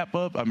a dap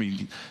up, I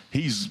mean,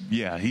 he's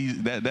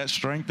that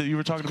strength that you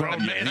were talking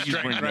about. Yeah, he's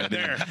bringing that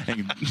there.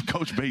 And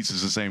Coach Bates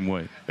is the same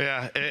way.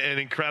 Yeah, an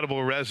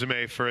incredible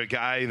resume for a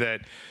guy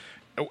that,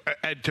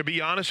 to be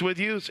honest with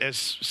you,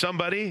 as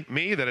somebody,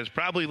 me, that has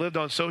probably lived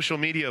on social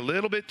media a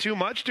little bit too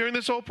much during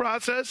this whole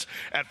process,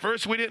 at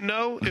first we didn't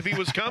know if he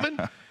was coming.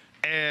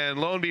 And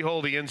lo and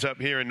behold, he ends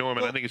up here in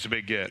Norman. I think it's a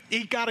big get.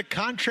 He got a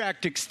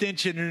contract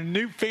extension and a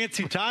new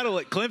fancy title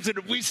at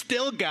Clemson. We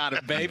still got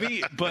him,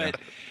 baby. But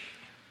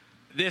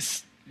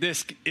this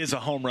is a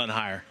home run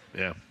hire.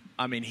 Yeah.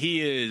 I mean,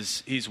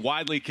 he's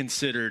widely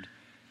considered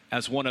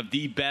as one of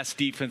the best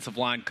defensive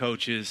line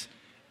coaches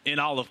in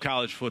all of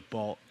college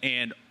football.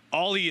 And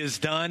all he has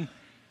done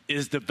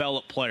is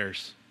develop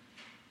players.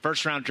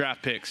 First-round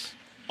draft picks,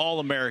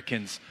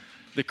 All-Americans.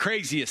 The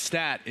craziest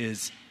stat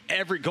is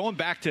going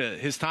back to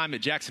his time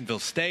at Jacksonville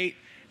State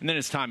and then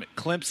his time at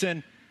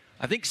Clemson,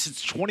 I think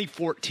since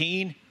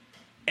 2014,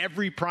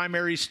 every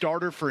primary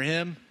starter for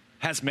him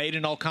has made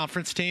an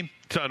all-conference team.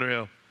 It's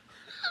unreal.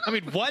 I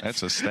mean, what?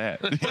 That's a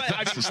stat.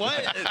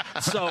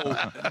 What? So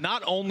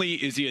not only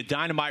is he a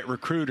dynamite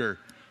recruiter,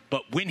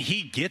 but when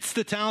he gets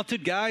the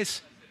talented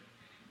guys,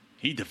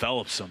 he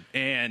develops them.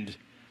 And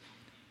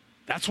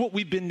that's what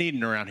we've been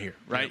needing around here,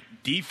 right?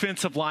 Yep.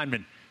 Defensive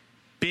linemen,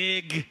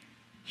 big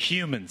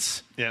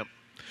humans. Yep.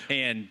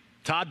 And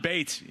Todd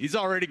Bates, he's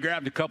already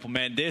grabbed a couple,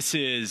 man. This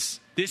is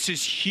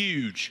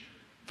huge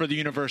for the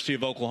University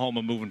of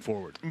Oklahoma moving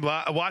forward.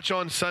 Watch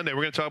on Sunday.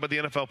 We're going to talk about the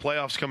NFL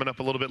playoffs coming up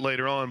a little bit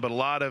later on, but a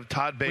lot of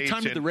Todd Bates. What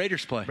time did the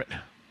Raiders play?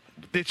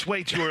 It's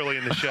way too early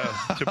in the show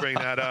to bring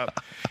that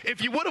up.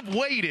 If you would have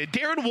waited,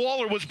 Darren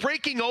Waller was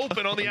breaking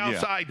open on the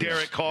outside,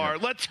 Derek Carr.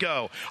 Yeah. Let's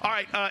go. All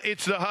right,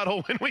 it's the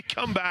huddle. When we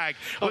come back,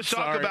 let's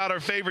talk about our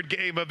favorite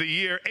game of the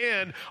year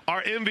and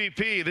our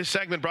MVP. This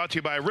segment brought to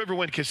you by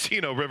Riverwind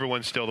Casino.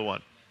 Riverwind's still the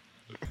one.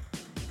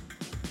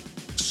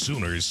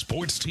 Sooners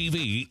Sports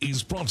TV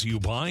is brought to you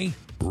by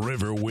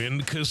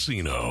Riverwind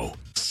Casino.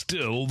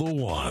 Still the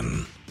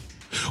one.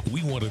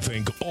 We want to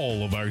thank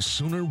all of our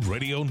Sooner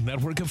Radio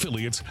Network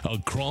affiliates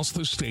across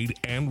the state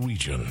and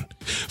region.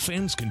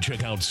 Fans can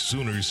check out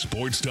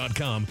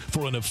Soonersports.com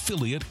for an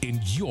affiliate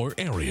in your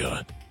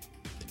area.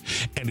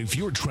 And if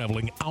you're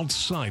traveling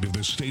outside of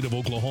the state of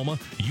Oklahoma,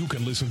 you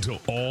can listen to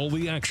all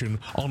the action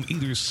on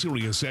either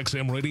Sirius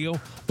XM Radio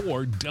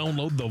or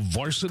download the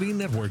Varsity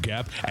Network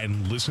app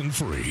and listen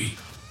free.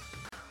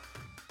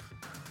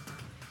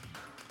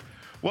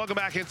 Welcome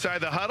back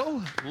inside the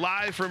huddle,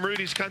 live from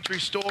Rudy's Country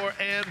Store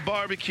and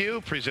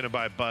Barbecue, presented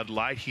by Bud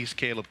Light. He's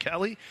Caleb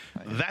Kelly.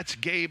 That's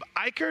Gabe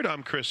Eichert.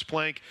 I'm Chris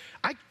Plank.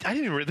 I didn't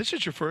even realize this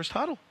is your first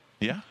huddle.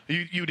 Yeah.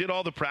 You did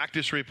all the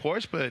practice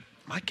reports, but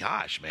my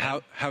gosh,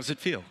 man. How's it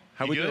feel?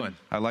 How we doing?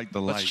 I like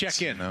the lights. Let's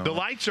check in. You know? The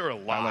lights are a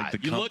lot. I like the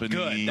you company.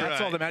 look good.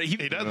 That's all that matters. He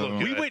does look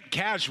good. We went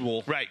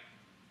casual. Right.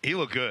 He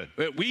looked good.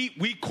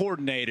 We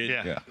coordinated.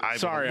 Yeah. I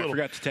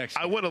forgot to text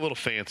you. I went a little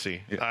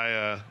fancy.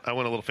 Yeah. I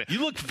went a little fancy.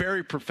 You looked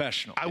very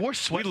professional. I wore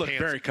sweatpants. We looked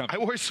very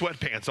comfortable. I wore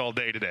sweatpants all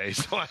day today,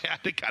 so I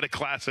had to kind of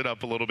class it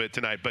up a little bit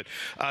tonight. But,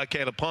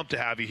 Caleb, pumped to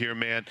have you here,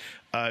 man.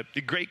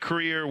 Great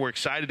career. We're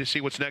excited to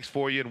see what's next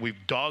for you, and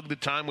we've dogged the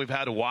time we've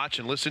had to watch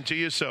and listen to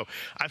you. So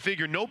I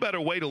figure no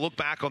better way to look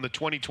back on the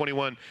 2020,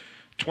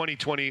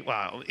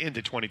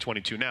 into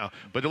 2022 now,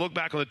 but to look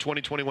back on the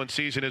 2021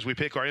 season as we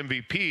pick our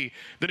MVP,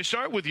 then to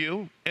start with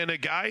you and a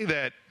guy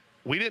that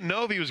we didn't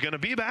know if he was going to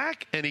be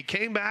back, and he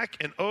came back,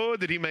 and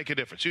did he make a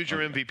difference? Who's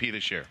your MVP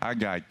this year? I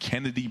got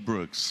Kennedy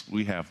Brooks.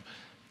 We have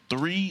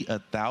 3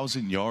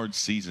 1,000-yard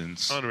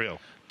seasons. Unreal.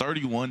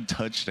 31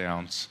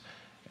 touchdowns.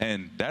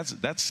 And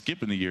that's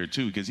skipping a year,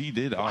 too, because he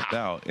did opt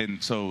out.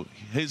 And so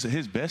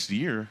his best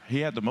year, he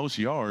had the most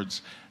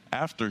yards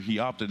after he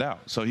opted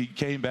out. So he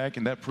came back,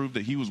 and that proved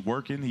that he was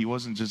working. He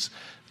wasn't just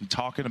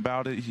talking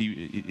about it.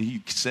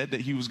 He said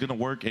that he was going to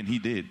work, and he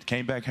did.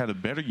 Came back, had a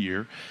better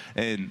year.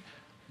 And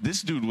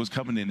this dude was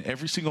coming in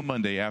every single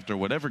Monday after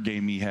whatever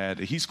game he had.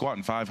 He's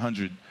squatting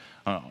 500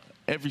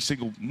 every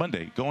single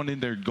Monday, going in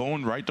there,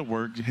 going right to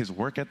work. His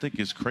work ethic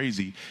is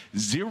crazy.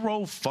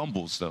 0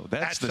 fumbles, though.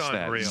 That's the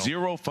stat. Unreal.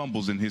 0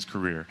 fumbles in his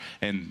career.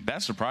 And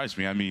that surprised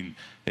me. I mean,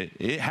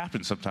 it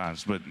happens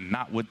sometimes, but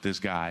not with this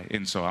guy.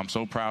 And so I'm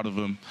so proud of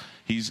him.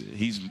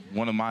 He's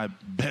one of my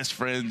best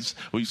friends.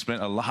 We've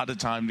spent a lot of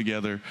time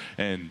together,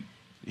 and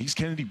he's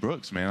Kennedy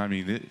Brooks, man. I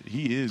mean,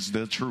 he is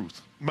the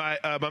truth. My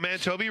man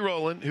Toby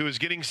Rowland, who is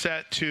getting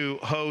set to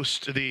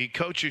host the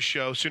Coaches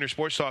Show, Sooner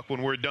Sports Talk,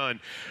 when we're done,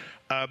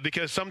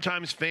 because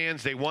sometimes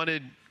fans,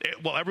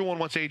 everyone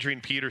wants Adrian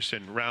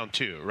Peterson round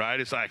 2, right?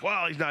 It's like,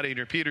 well, he's not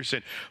Adrian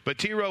Peterson. But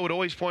T-Row would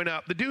always point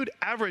out, the dude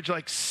averaged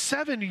like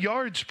 7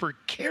 yards per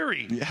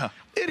carry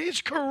in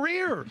his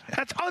career.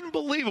 That's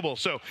unbelievable.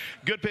 So,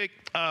 good pick.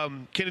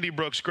 Kennedy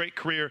Brooks, great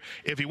career.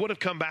 If he would have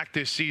come back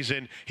this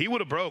season, he would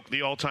have broke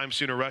the all-time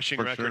Sooner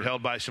rushing record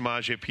held by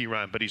Samaje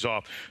Perine, but he's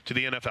off to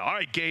the NFL. All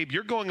right, Gabe,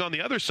 you're going on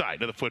the other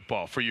side of the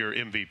football for your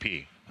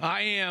MVP.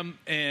 I am,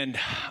 and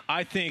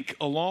I think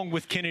along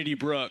with Kennedy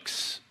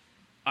Brooks,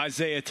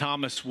 Isaiah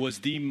Thomas was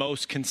the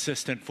most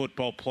consistent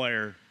football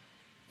player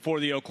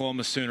for the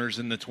Oklahoma Sooners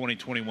in the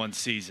 2021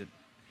 season.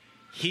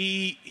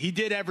 He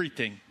did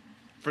everything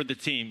for the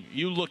team.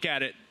 You look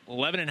at it,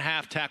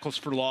 11.5 tackles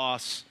for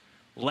loss,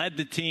 led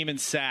the team in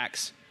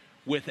sacks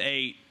with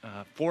 8,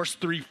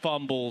 forced 3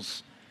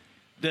 fumbles.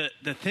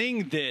 The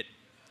thing that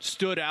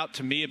stood out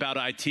to me about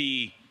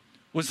IT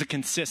was the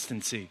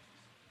consistency,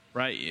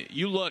 right?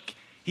 You look,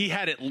 he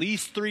had at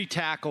least 3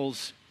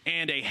 tackles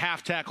and a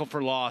half tackle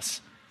for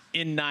loss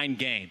in 9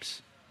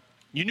 games.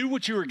 You knew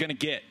what you were going to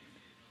get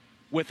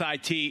with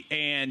IT,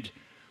 and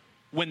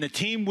when the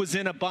team was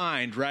in a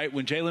bind, right,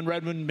 when Jalen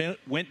Redmond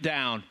went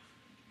down,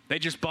 they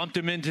just bumped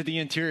him into the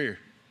interior.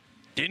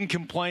 Didn't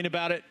complain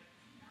about it,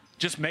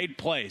 just made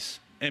plays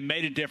and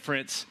made a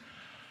difference.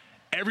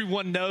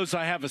 Everyone knows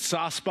I have a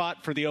soft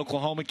spot for the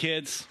Oklahoma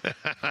kids.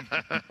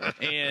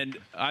 And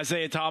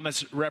Isaiah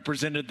Thomas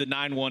represented the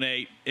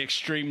 918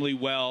 extremely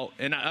well.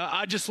 And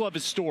I just love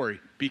his story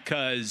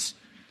because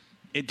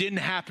it didn't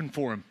happen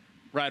for him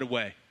right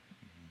away.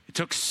 It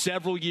took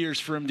several years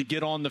for him to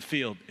get on the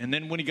field. And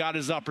then when he got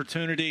his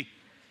opportunity,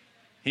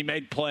 he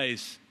made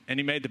plays, and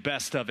he made the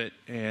best of it.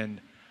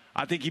 And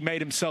I think he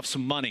made himself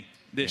some money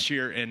this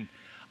year. And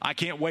I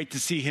can't wait to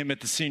see him at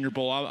the Senior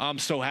Bowl. I'm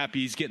so happy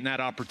he's getting that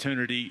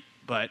opportunity.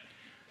 But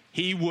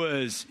he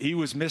was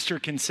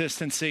Mr.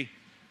 Consistency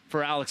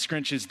for Alex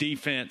Grinch's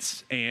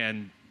defense,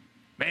 and,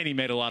 man, he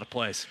made a lot of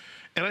plays.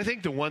 And I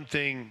think the one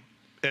thing,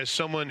 as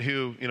someone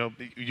who,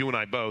 you and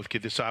I both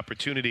get this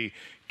opportunity,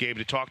 Gabe,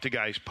 to talk to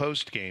guys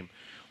post-game,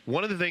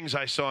 one of the things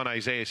I saw in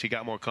Isaiah is he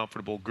got more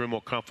comfortable, grew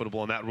more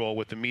comfortable in that role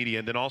with the media,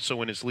 and then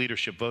also in his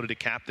leadership, voted a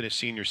captain his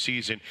senior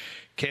season.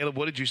 Caleb,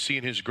 what did you see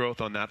in his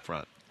growth on that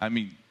front? I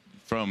mean,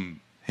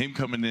 from him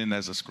coming in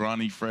as a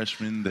scrawny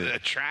freshman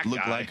that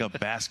looked like a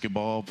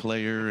basketball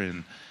player,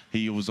 and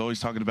he was always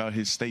talking about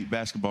his state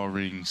basketball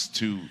rings,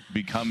 to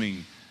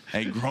becoming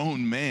a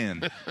grown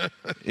man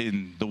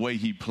in the way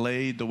he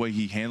played, the way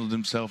he handled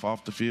himself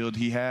off the field.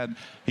 He had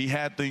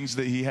things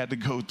that he had to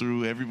go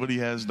through. Everybody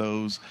has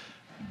those.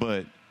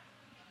 But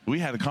we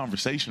had a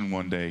conversation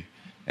one day,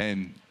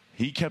 and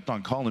he kept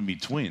on calling me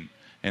twin.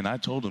 And I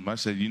told him, I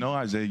said,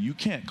 Isaiah, you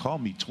can't call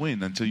me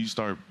twin until you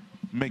start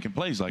making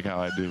plays like how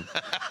I do.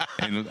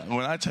 And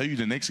when I tell you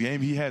the next game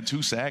he had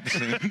 2 sacks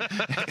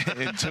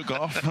and took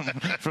off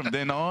from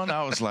then on,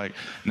 I was like,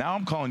 now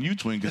I'm calling you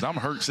twin because I'm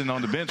hurt sitting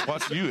on the bench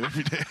watching you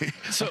every day.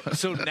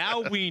 So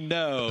now we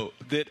know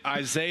that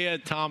Isaiah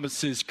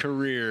Thomas's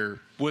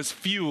career was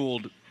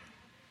fueled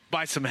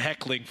by some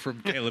heckling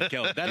from Caleb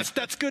Kelly.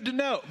 That's good to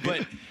know.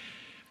 But,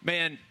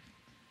 man,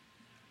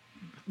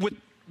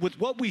 with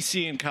what we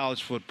see in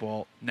college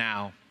football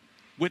now,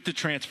 with the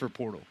transfer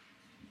portal,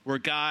 where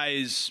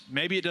guys,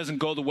 maybe it doesn't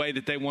go the way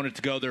that they want it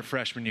to go their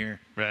freshman year.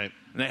 Right.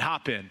 And they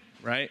hop in,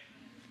 right?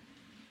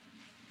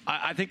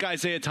 I think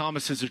Isaiah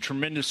Thomas is a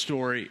tremendous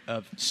story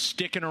of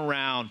sticking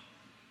around,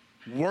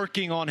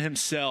 working on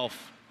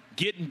himself,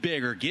 getting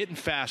bigger, getting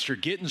faster,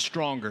 getting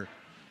stronger,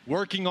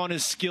 working on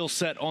his skill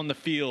set on the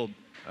field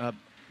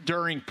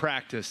during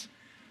practice.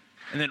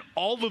 And then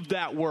all of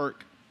that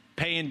work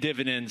paying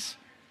dividends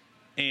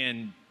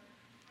and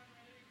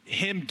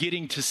him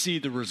getting to see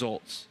the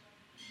results.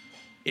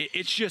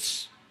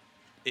 It's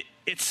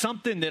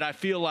something that I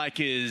feel like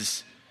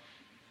is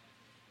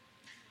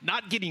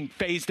not getting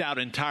phased out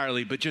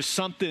entirely, but just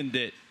something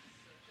that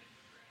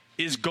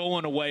is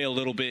going away a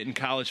little bit in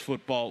college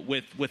football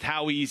with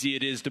how easy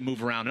it is to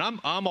move around. And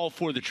I'm all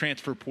for the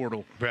transfer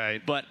portal.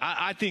 Right. But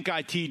I think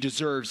IT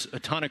deserves a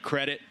ton of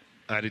credit.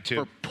 I do too.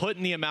 For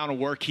putting the amount of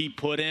work he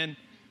put in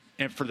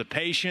and for the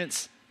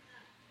patience,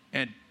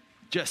 and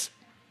just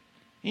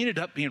he ended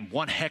up being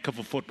one heck of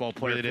a football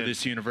player for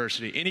this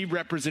university, and he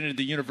represented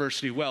the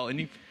university well.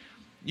 And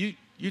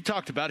you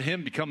talked about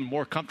him becoming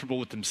more comfortable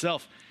with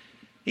himself.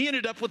 He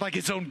ended up with like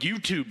his own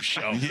YouTube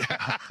show.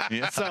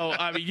 Yeah. So,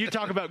 I mean, you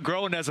talk about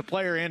growing as a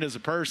player and as a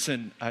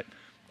person.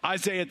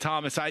 Isaiah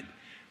Thomas,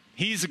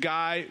 he's a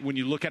guy, when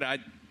you look at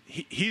it,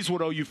 he's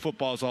what OU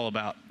football is all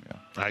about.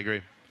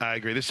 Yeah. I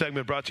agree. This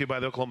segment brought to you by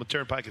the Oklahoma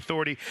Turnpike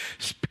Authority.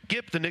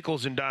 Skip the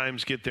nickels and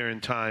dimes. Get there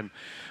in time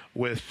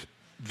with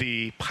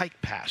the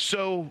Pike Pass.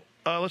 So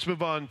let's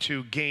move on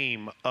to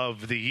game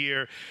of the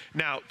year.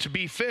 Now, to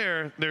be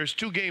fair, there's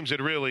 2 games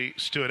that really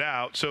stood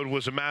out, so it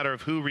was a matter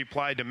of who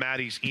replied to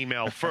Maddie's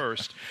email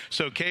first.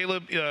 So,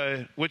 Caleb,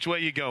 which way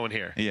you going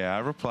here? Yeah, I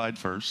replied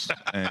first.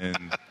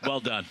 And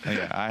well done.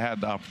 Yeah, I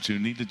had the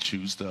opportunity to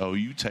choose the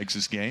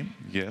OU-Texas game,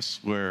 yes,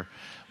 where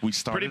we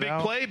started pretty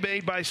big play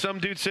made by some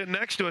dude sitting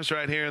next to us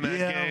right here in that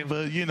game.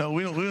 But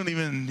we don't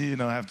even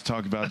have to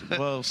talk about it.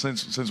 Well,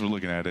 since we're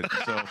looking at it.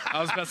 So I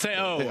was about to say,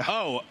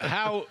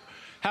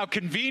 how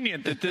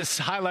convenient that this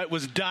highlight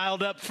was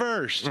dialed up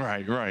first.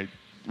 Right.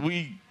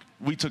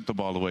 We took the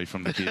ball away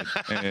from the kid,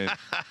 and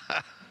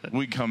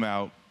we come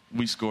out.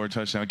 We score a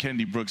touchdown.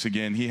 Kennedy Brooks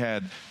again. He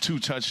had 2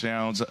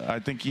 touchdowns.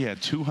 I think he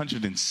had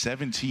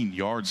 217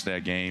 yards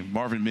that game.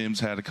 Marvin Mims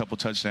had a couple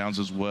touchdowns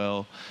as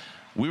well.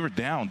 We were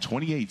down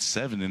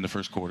 28-7 in the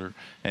first quarter,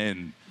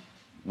 and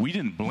we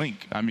didn't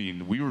blink. I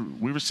mean, we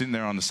were sitting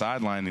there on the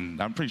sideline,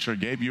 and I'm pretty sure,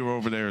 Gabe, you were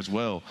over there as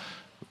well.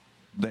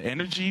 The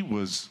energy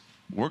was,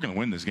 we're going to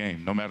win this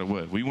game no matter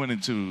what. We went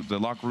into the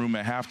locker room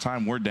at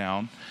halftime. We're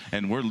down,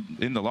 and we're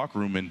in the locker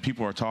room, and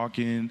people are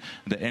talking.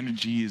 The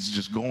energy is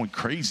just going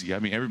crazy. I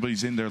mean,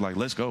 everybody's in there like,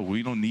 let's go.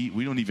 We don't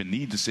even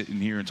need to sit in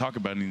here and talk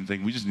about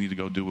anything. We just need to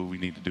go do what we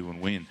need to do and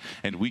win.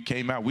 And we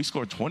came out. We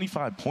scored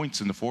 25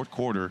 points in the fourth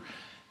quarter.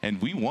 And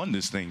we won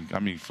this thing. I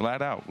mean,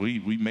 flat out. We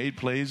made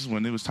plays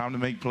when it was time to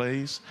make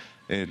plays,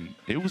 and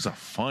it was a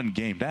fun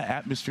game. That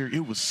atmosphere,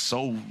 it was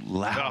so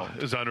loud. Oh,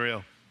 it was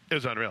unreal.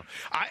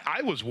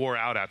 I was wore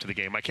out after the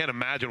game. I can't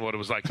imagine what it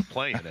was like to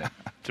play in it,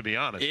 to be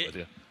honest with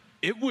you.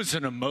 It was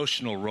an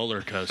emotional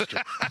roller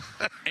coaster.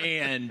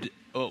 And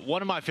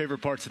one of my favorite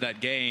parts of that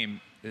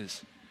game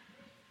is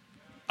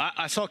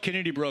I saw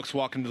Kennedy Brooks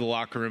walk into the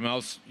locker room. I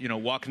was,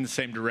 walking the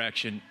same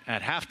direction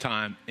at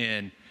halftime,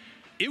 and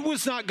it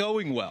was not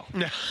going well.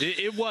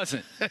 It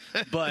wasn't.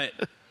 But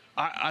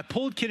I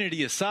pulled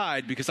Kennedy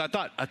aside because I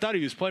thought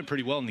he was playing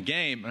pretty well in the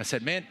game. And I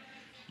said, man,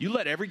 you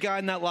let every guy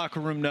in that locker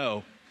room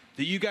know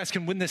that you guys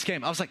can win this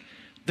game. I was like,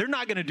 they're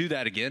not going to do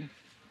that again.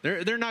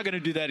 They're not going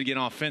to do that again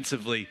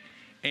offensively.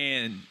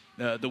 And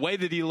the way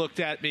that he looked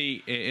at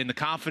me and the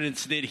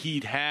confidence that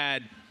he'd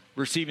had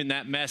receiving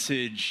that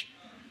message,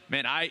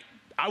 man, I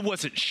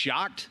wasn't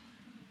shocked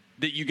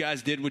that you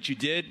guys did what you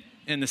did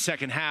in the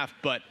second half,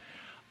 but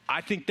I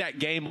think that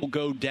game will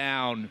go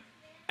down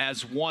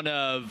as one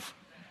of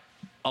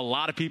a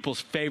lot of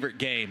people's favorite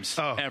games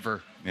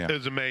ever. Yeah. It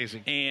was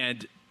amazing.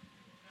 And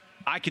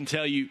I can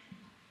tell you,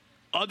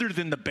 other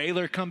than the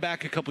Baylor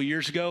comeback a couple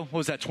years ago, what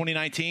was that,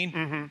 2019?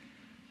 Mm-hmm.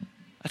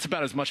 That's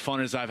about as much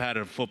fun as I've had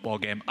at a football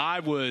game.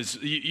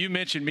 You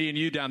mentioned me and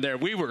you down there.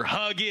 We were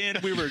hugging.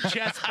 We were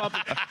chest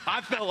bumping.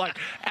 I felt like,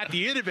 at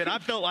the end of it, I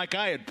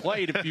had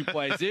played a few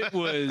plays. It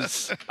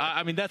was,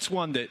 that's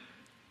one that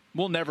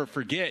we'll never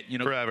forget.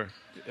 Forever.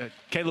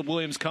 Caleb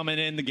Williams coming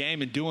in the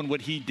game and doing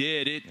what he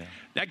did.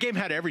 That game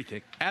had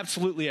everything,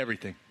 absolutely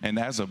everything. And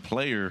as a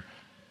player,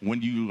 when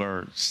you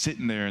are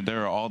sitting there and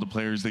there are all the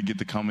players that get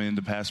to come in,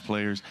 the past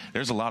players,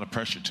 there's a lot of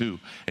pressure too.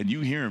 And you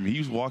hear him.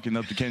 He's walking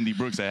up to Kennedy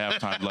Brooks at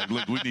halftime like,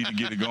 look, we need to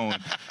get it going.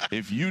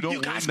 If you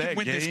don't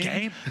win this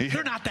game,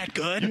 they're not that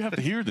good. You have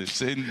to hear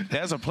this. And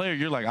as a player,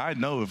 you're like, I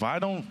know if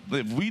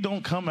we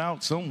don't come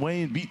out some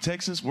way and beat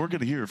Texas, we're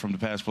going to hear it from the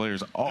past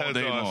players all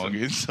day long.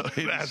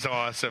 That's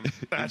awesome.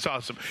 That's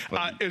awesome.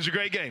 It was a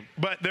great game.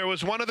 But there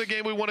was one other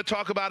game we want to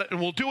talk about, and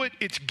we'll do it.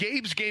 It's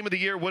Gabe's Game of the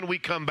Year when we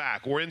come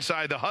back. We're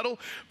inside the huddle,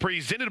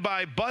 presented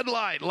by Bud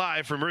Light,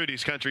 live from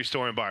Rudy's Country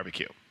Store and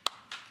Barbecue.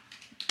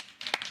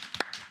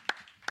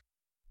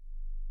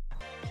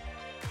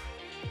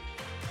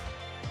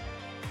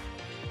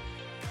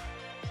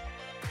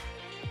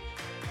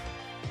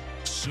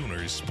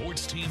 Sooner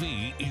Sports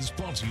TV is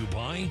brought to you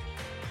by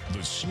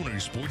the Sooner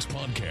Sports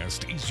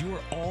Podcast is your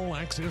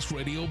all-access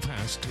radio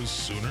pass to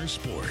Sooner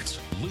Sports.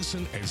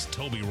 Listen as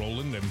Toby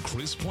Rowland and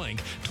Chris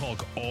Plank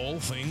talk all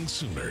things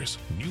Sooners.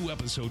 New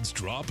episodes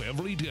drop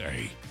every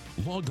day.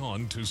 Log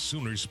on to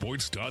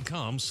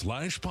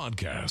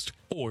Soonersports.com/podcast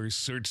or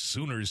search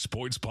Sooner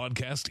Sports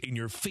Podcast in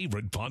your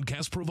favorite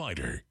podcast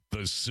provider.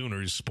 The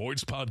Sooner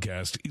Sports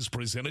Podcast is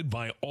presented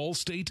by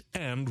Allstate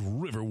and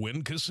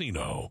Riverwind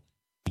Casino.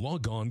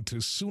 Log on to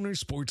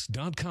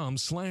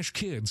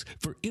Soonersports.com/kids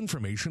for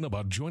information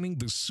about joining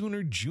the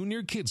Sooner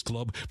Junior Kids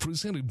Club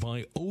presented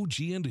by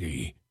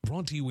OG&E.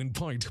 Brought to you in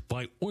part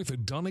by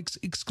Orthodontics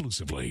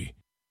exclusively.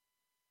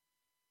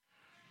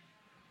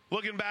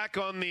 Looking back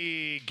on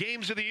the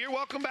games of the year,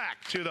 welcome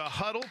back to the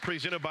Huddle,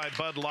 presented by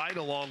Bud Light,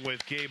 along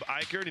with Gabe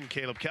Eichert and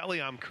Caleb Kelly.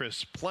 I'm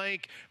Chris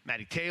Plank.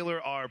 Maddie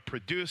Taylor, our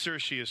producer,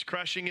 she is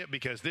crushing it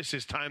because this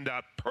is timed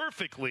out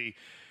perfectly.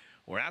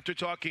 We're after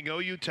talking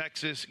OU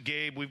Texas.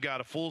 Gabe, we've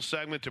got a full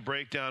segment to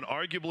break down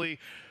arguably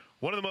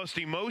one of the most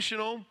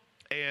emotional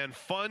and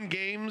fun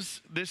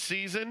games this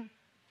season.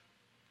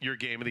 Your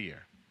game of the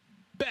year.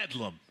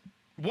 Bedlam.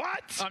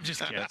 What? I'm just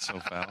kidding. That's so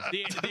foul.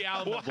 The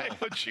Alamo Bowl. Why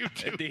would you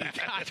do that?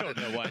 I don't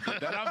know why I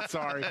did that. I'm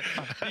sorry.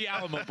 The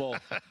Alamo Bowl.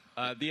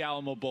 The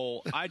Alamo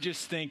Bowl. I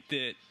just think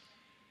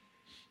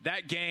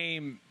that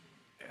game,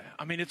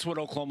 it's what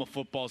Oklahoma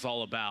football is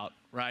all about,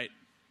 right?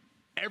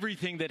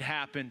 Everything that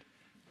happened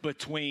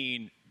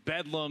between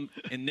Bedlam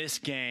and this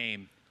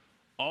game,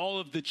 all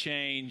of the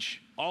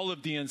change, all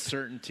of the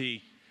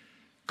uncertainty,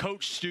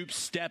 Coach Stoops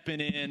stepping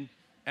in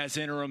as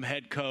interim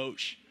head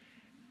coach,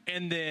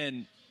 and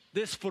then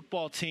this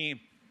football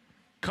team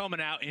coming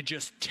out and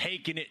just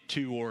taking it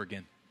to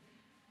Oregon.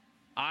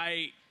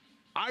 I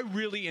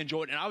really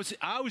enjoyed it, and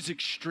I was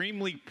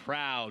extremely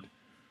proud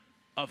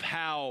of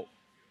how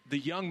the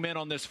young men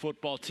on this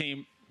football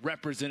team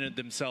represented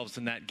themselves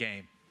in that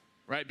game,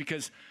 right?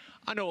 Because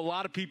I know a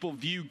lot of people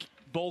view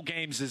bowl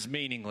games as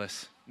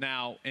meaningless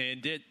now,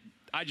 and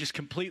I just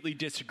completely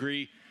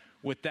disagree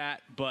with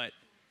that. But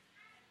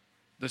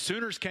the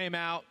Sooners came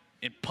out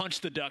and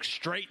punched the Ducks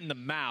straight in the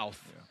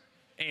mouth,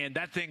 and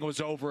that thing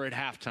was over at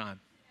halftime.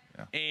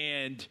 Yeah.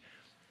 And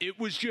it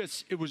was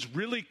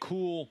really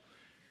cool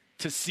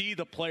to see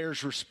the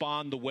players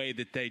respond the way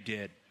that they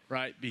did,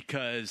 right?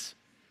 Because,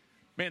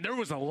 man, there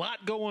was a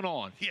lot going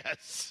on.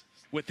 Yes.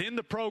 Within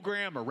the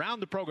program,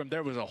 around the program,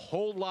 there was a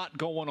whole lot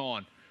going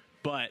on.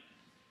 But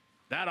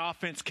that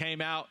offense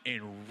came out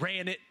and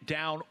ran it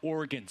down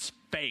Oregon's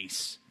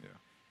face.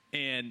 Yeah.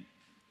 And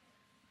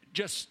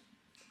just,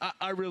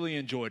 I really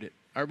enjoyed it.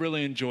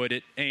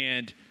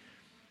 And,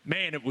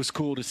 man, it was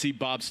cool to see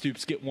Bob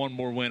Stoops get one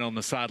more win on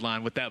the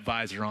sideline with that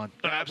visor on.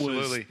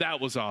 Absolutely. That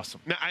was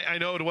awesome. Now, I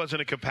know it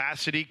wasn't a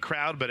capacity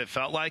crowd, but it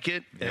felt like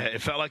it. Yeah.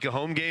 It felt like a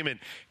home game. And,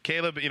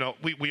 Caleb,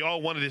 we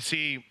all wanted to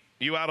see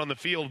you out on the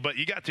field, but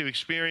you got to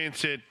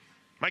experience it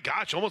my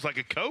gosh, almost like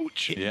a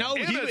coach. No,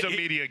 and as a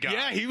media guy.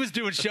 Yeah, he was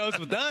doing shows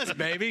with us,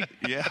 baby.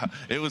 Yeah,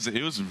 it was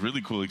a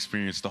really cool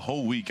experience. The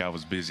whole week I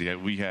was busy.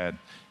 We had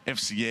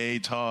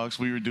FCA talks.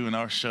 We were doing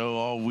our show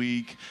all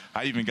week.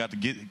 I even got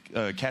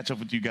to catch up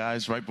with you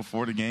guys right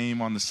before the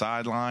game on the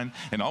sideline,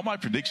 and all my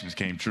predictions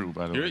came true.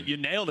 By the way, you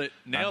nailed it.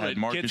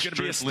 Marcus Kid's gonna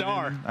be a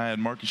star. I had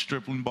Marcus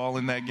Stripling ball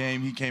in that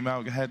game. He came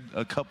out, had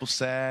a couple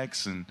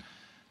sacks, and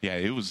yeah,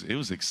 it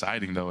was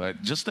exciting though.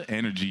 Just the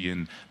energy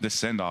and the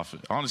send off.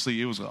 Honestly,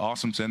 it was an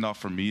awesome send off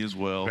for me as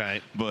well.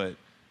 Right. But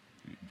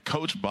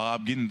Coach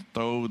Bob getting to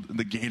throw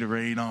the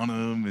Gatorade on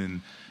him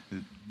and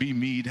B.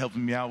 Mead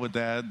helping me out with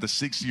that, the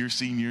 6-year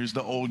seniors,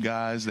 the old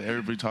guys that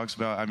everybody talks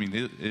about. I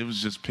mean, it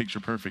was just picture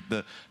perfect.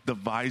 The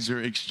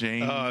visor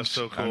exchange. Oh,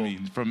 so cool. I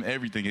mean, from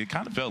everything, it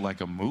kind of felt like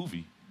a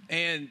movie.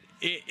 And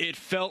it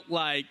felt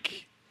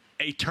like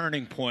a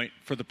turning point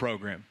for the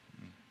program,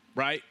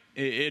 right?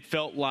 It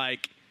felt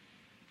like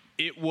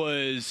it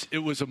was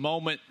a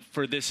moment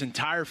for this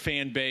entire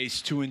fan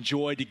base to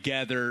enjoy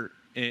together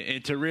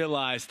and to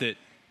realize that,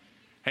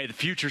 hey, the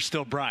future's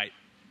still bright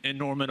in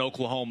Norman,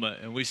 Oklahoma,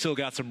 and we still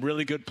got some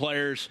really good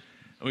players,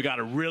 and we got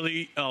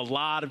a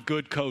lot of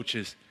good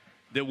coaches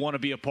that want to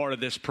be a part of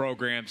this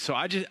program. So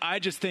I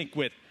just think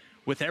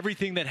with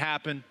everything that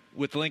happened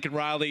with Lincoln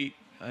Riley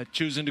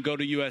choosing to go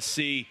to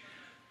USC,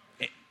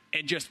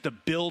 and just the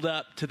build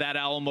up to that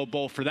Alamo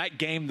Bowl, for that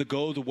game to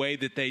go the way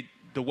that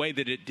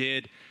it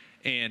did,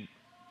 and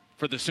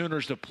for the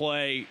Sooners to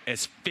play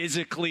as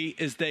physically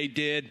as they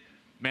did,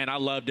 man, I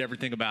loved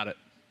everything about it.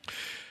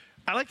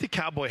 I like the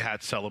cowboy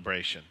hat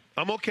celebration.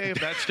 I'm okay if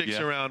that sticks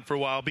around for a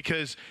while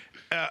because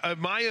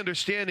my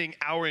understanding,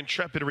 our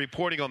intrepid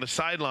reporting on the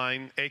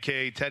sideline,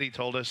 a.k.a. Teddy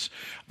told us,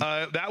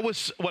 that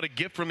was, a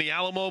gift from the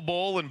Alamo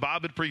Bowl, and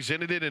Bob had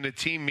presented it in a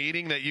team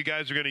meeting that you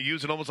guys are going to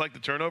use it almost like the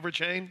turnover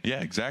chain?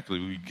 Yeah, exactly.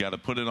 We got to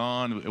put it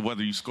on.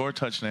 Whether you score a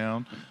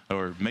touchdown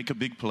or make a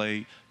big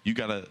play, you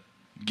got to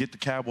get the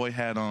cowboy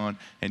hat on,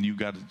 and you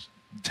got to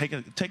take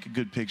a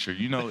good picture.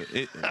 You know,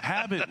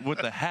 habit with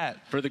the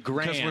hat for the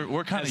grand, because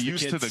we're kind of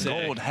used to the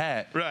gold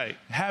hat. Right.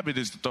 Habit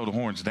is to throw the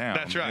horns down.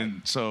 That's right.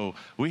 And so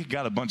we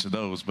got a bunch of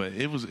those, but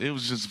it was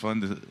just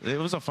fun. It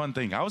was a fun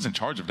thing. I was in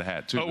charge of the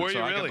hat too. Oh, were you so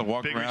really? I got to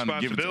walk Big around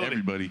and give it to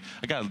everybody.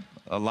 I got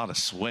a lot of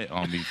sweat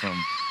on me from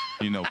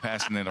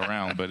passing it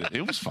around, but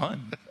it was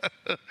fun.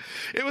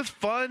 It was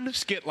fun.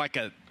 Just get like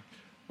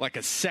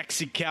a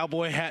sexy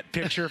cowboy hat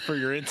picture for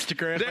your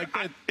Instagram.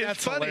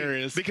 That's funny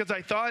hilarious. Because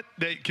I thought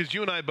that, because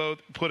you and I both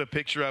put a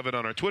picture of it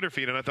on our Twitter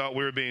feed, and I thought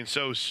we were being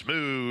so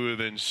smooth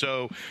and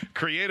so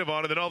creative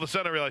on it. Then all of a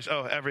sudden I realized,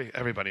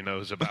 everybody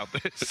knows about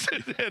this.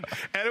 and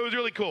it was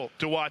really cool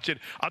to watch it.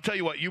 I'll tell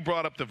you what, you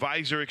brought up the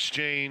visor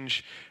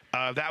exchange.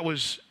 That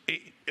was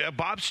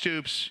Bob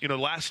Stoops.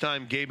 Last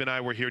time Gabe and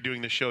I were here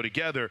doing the show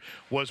together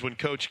was when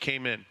Coach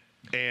came in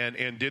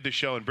and did the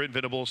show, and Brent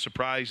Venables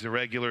surprised the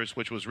regulars,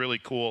 which was really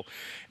cool.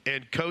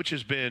 And Coach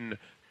has been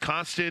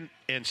constant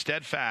and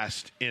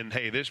steadfast in,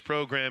 hey, this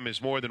program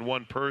is more than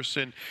one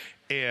person.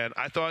 And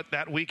I thought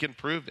that week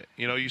improved it.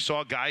 You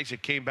saw guys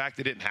that came back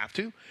that didn't have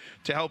to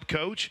help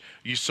coach.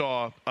 You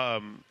saw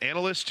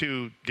analysts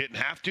who didn't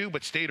have to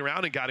but stayed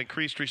around and got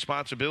increased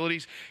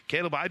responsibilities.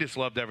 Caleb, I just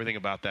loved everything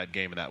about that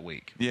game and that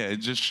week. Yeah,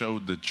 it just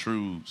showed the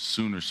true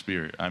Sooner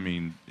spirit. I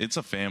mean, it's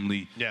a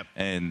family. Yeah.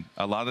 And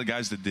a lot of the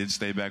guys that did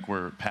stay back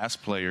were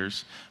past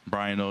players.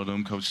 Brian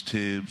Odom, Coach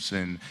Tibbs,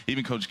 and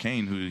even Coach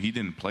Kane, who he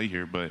didn't play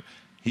here, but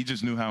he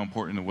just knew how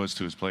important it was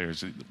to his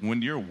players.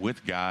 When you're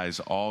with guys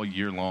all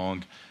year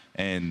long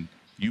and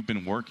you've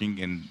been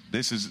working, and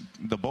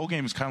the bowl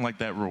game is kind of like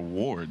that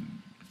reward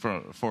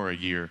for a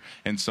year.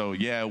 And so,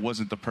 yeah, it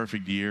wasn't the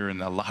perfect year,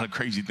 and a lot of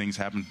crazy things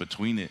happened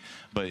between it,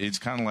 but it's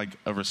kind of like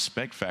a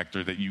respect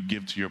factor that you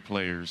give to your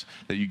players,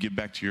 that you give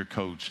back to your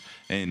coach,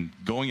 and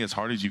going as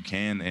hard as you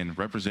can and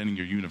representing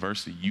your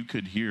university. You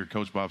could hear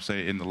Coach Bob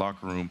say in the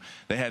locker room,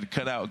 they had to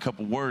cut out a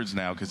couple words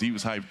now because he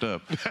was hyped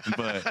up,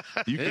 but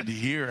you could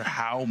hear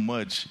how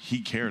much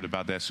he cared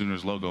about that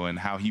Sooners logo and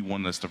how he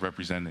wanted us to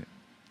represent it.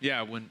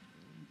 Yeah, when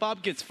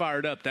Bob gets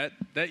fired up, that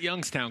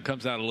Youngstown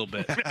comes out a little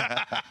bit.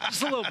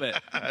 Just a little bit.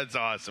 That's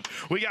awesome.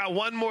 We got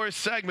one more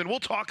segment. We'll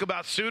talk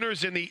about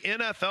Sooners in the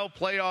NFL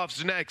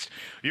playoffs next.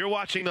 You're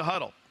watching The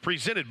Huddle,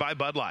 presented by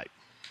Bud Light.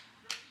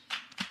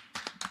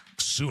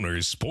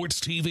 Sooners Sports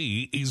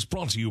TV is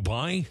brought to you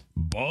by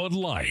Bud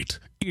Light.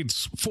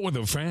 It's for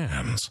the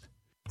fans.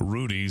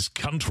 Rudy's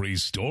Country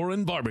Store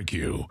and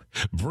Barbecue,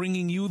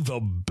 bringing you the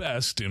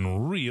best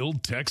in real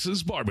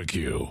Texas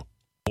barbecue.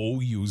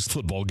 OU's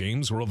football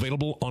games are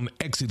available on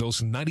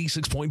Exodus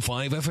 96.5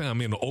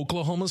 FM in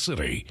Oklahoma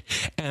City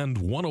and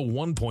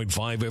 101.5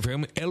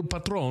 FM El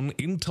Patron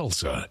in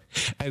Tulsa,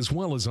 as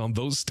well as on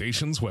those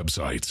stations'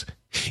 websites.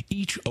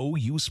 Each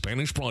OU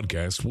Spanish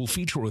broadcast will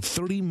feature a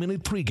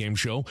 30-minute pregame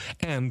show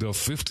and a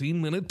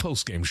 15-minute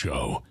postgame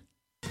show.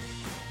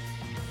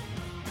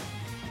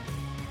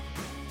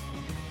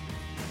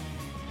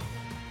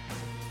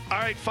 All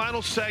right,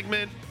 final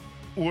segment.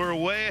 We're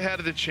way ahead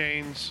of the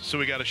chains, so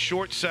we got a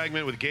short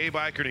segment with Gabe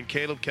Eichert and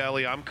Caleb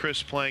Kelly. I'm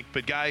Chris Plank.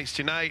 But, guys,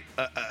 tonight,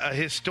 a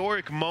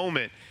historic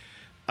moment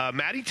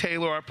Maddie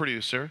Taylor, our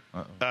producer,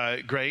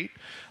 great.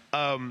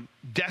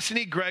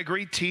 Destiny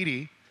Gregory,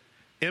 TD.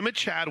 Emma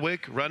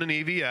Chadwick, running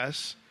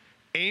EVS.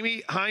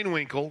 Amy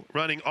Heinwinkel,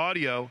 running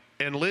audio.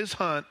 And Liz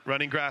Hunt,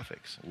 running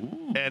graphics.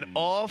 Ooh. An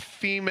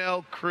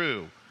all-female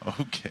crew.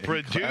 Okay.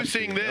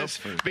 Producing this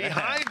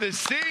behind the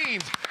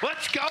scenes.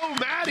 Let's go,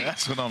 Maddie.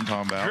 That's what I'm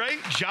talking about.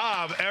 Great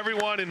job,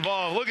 everyone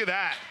involved. Look at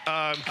that.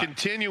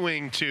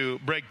 Continuing to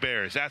break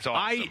barriers. That's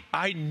awesome.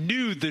 I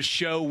knew the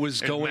show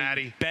was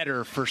going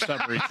better for some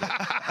reason.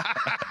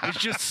 It's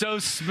just so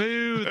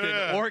smooth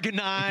and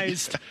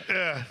organized.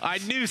 I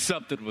knew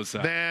something was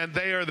up. Man,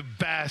 they are the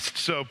best.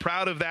 So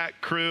proud of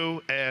that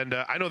crew. And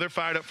I know they're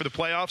fired up for the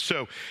playoffs.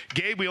 So,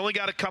 Gabe, we only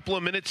got a couple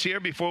of minutes here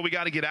before we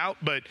got to get out.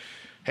 But,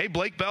 hey,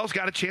 Blake Bell's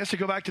got a chance to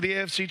go back to the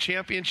AFC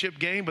Championship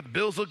game. But the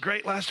Bills looked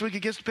great last week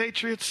against the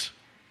Patriots.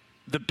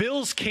 The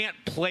Bills can't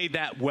play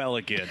that well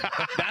again.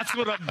 That's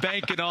what I'm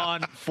banking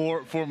on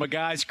for my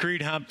guys,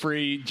 Creed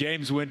Humphrey,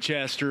 James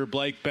Winchester,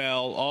 Blake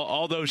Bell,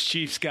 all those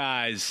Chiefs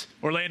guys,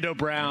 Orlando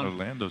Brown.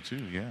 Orlando,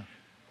 too, yeah.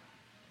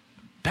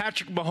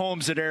 Patrick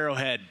Mahomes at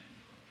Arrowhead.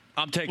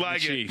 I'm taking the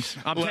Chiefs.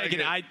 I'm taking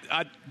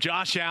it.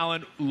 Josh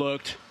Allen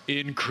looked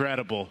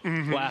incredible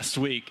last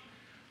week.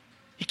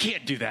 You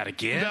can't do that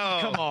again. No,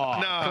 Come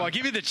on. no. Come on,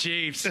 give me the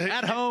Chiefs.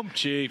 At home,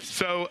 Chiefs.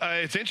 So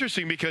it's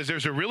interesting because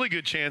there's a really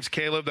good chance,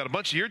 Caleb, that a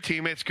bunch of your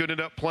teammates could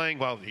end up playing.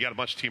 Well, you got a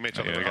bunch of teammates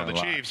on the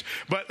Chiefs.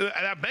 But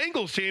that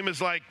Bengals team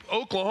is like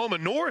Oklahoma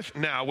North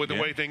now with the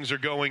way things are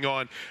going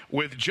on.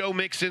 With Joe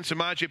Mixon,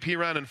 Samaje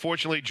Perine,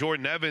 unfortunately,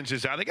 Jordan Evans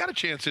is out. They got a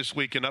chance this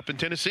weekend up in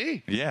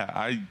Tennessee. Yeah,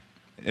 I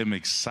am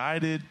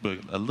excited, but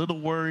a little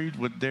worried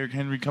with Derrick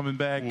Henry coming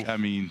back. Oof. I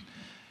mean,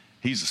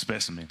 he's a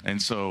specimen. And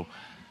so,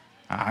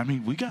 I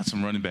mean, we got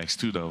some running backs,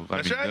 too, though.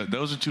 That's right.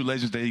 Those are two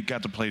legends. They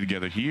got to play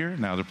together here.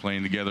 Now they're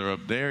playing together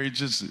up there.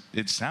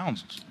 It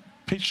sounds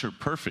picture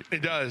perfect.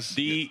 It does.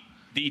 The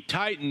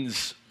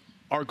Titans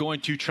are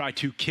going to try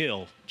to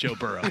kill Joe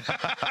Burrow.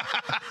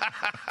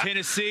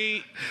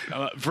 Tennessee,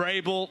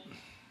 Vrabel,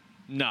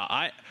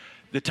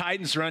 the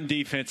Titans' run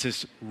defense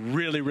is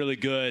really, really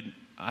good.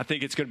 I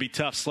think it's going to be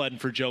tough sledding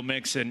for Joe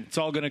Mixon. It's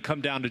all going to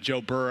come down to Joe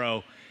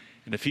Burrow.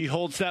 And if he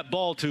holds that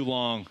ball too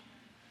long,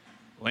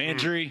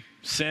 Landry,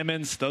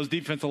 Simmons, those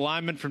defensive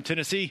linemen from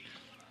Tennessee,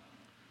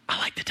 I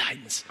like the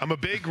Titans. I'm a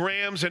big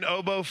Rams and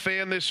Obo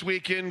fan this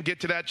weekend. Get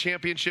to that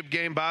championship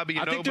game, Bobby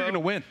and Obo. I think they're going to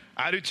win.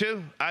 I do,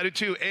 too.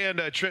 And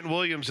Trent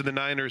Williams and the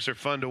Niners are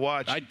fun to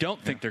watch. I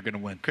don't think they're going to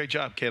win. Great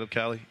job, Caleb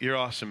Kelly. You're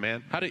awesome,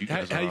 man. How do you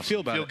feel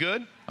about it? Feel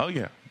good? Oh,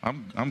 yeah.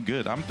 I'm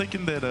good. I'm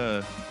thinking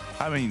that,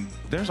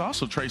 there's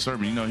also Trey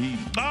Sermon. You know, he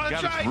got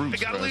his roots.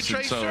 They got to leave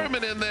Trey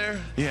Sermon in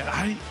there. Yeah,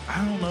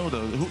 I don't know,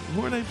 though.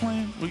 Who are they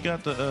playing? We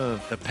got the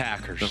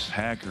Packers. The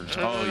Packers.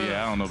 Oh,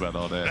 yeah, I don't know about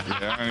all that.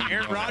 Yeah,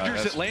 Aaron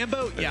Rodgers at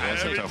Lambeau? Yeah,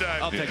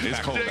 I'll take it.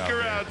 Stick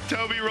around.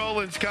 Toby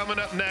Rowland's coming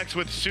up next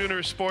with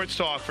Sooner Sports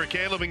Talk. For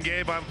Caleb and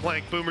Gabe, I'm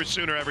Plank. Boomer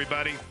Sooner,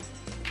 everybody.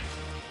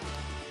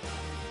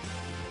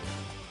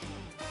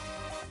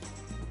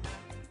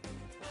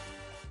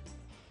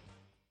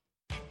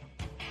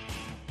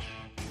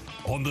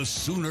 On the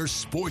Sooner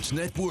Sports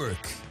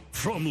Network.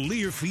 From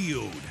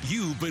Learfield,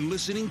 you've been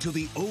listening to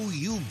the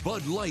OU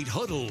Bud Light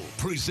Huddle,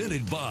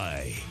 presented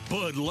by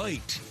Bud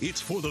Light. It's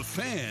for the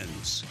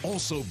fans.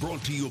 Also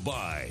brought to you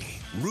by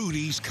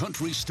Rudy's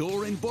Country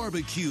Store and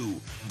Barbecue,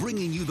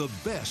 bringing you the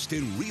best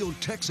in real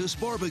Texas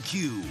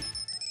barbecue.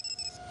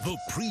 The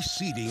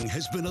preceding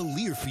has been a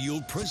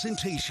Learfield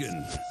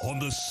presentation on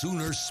the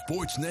Sooner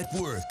Sports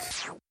Network.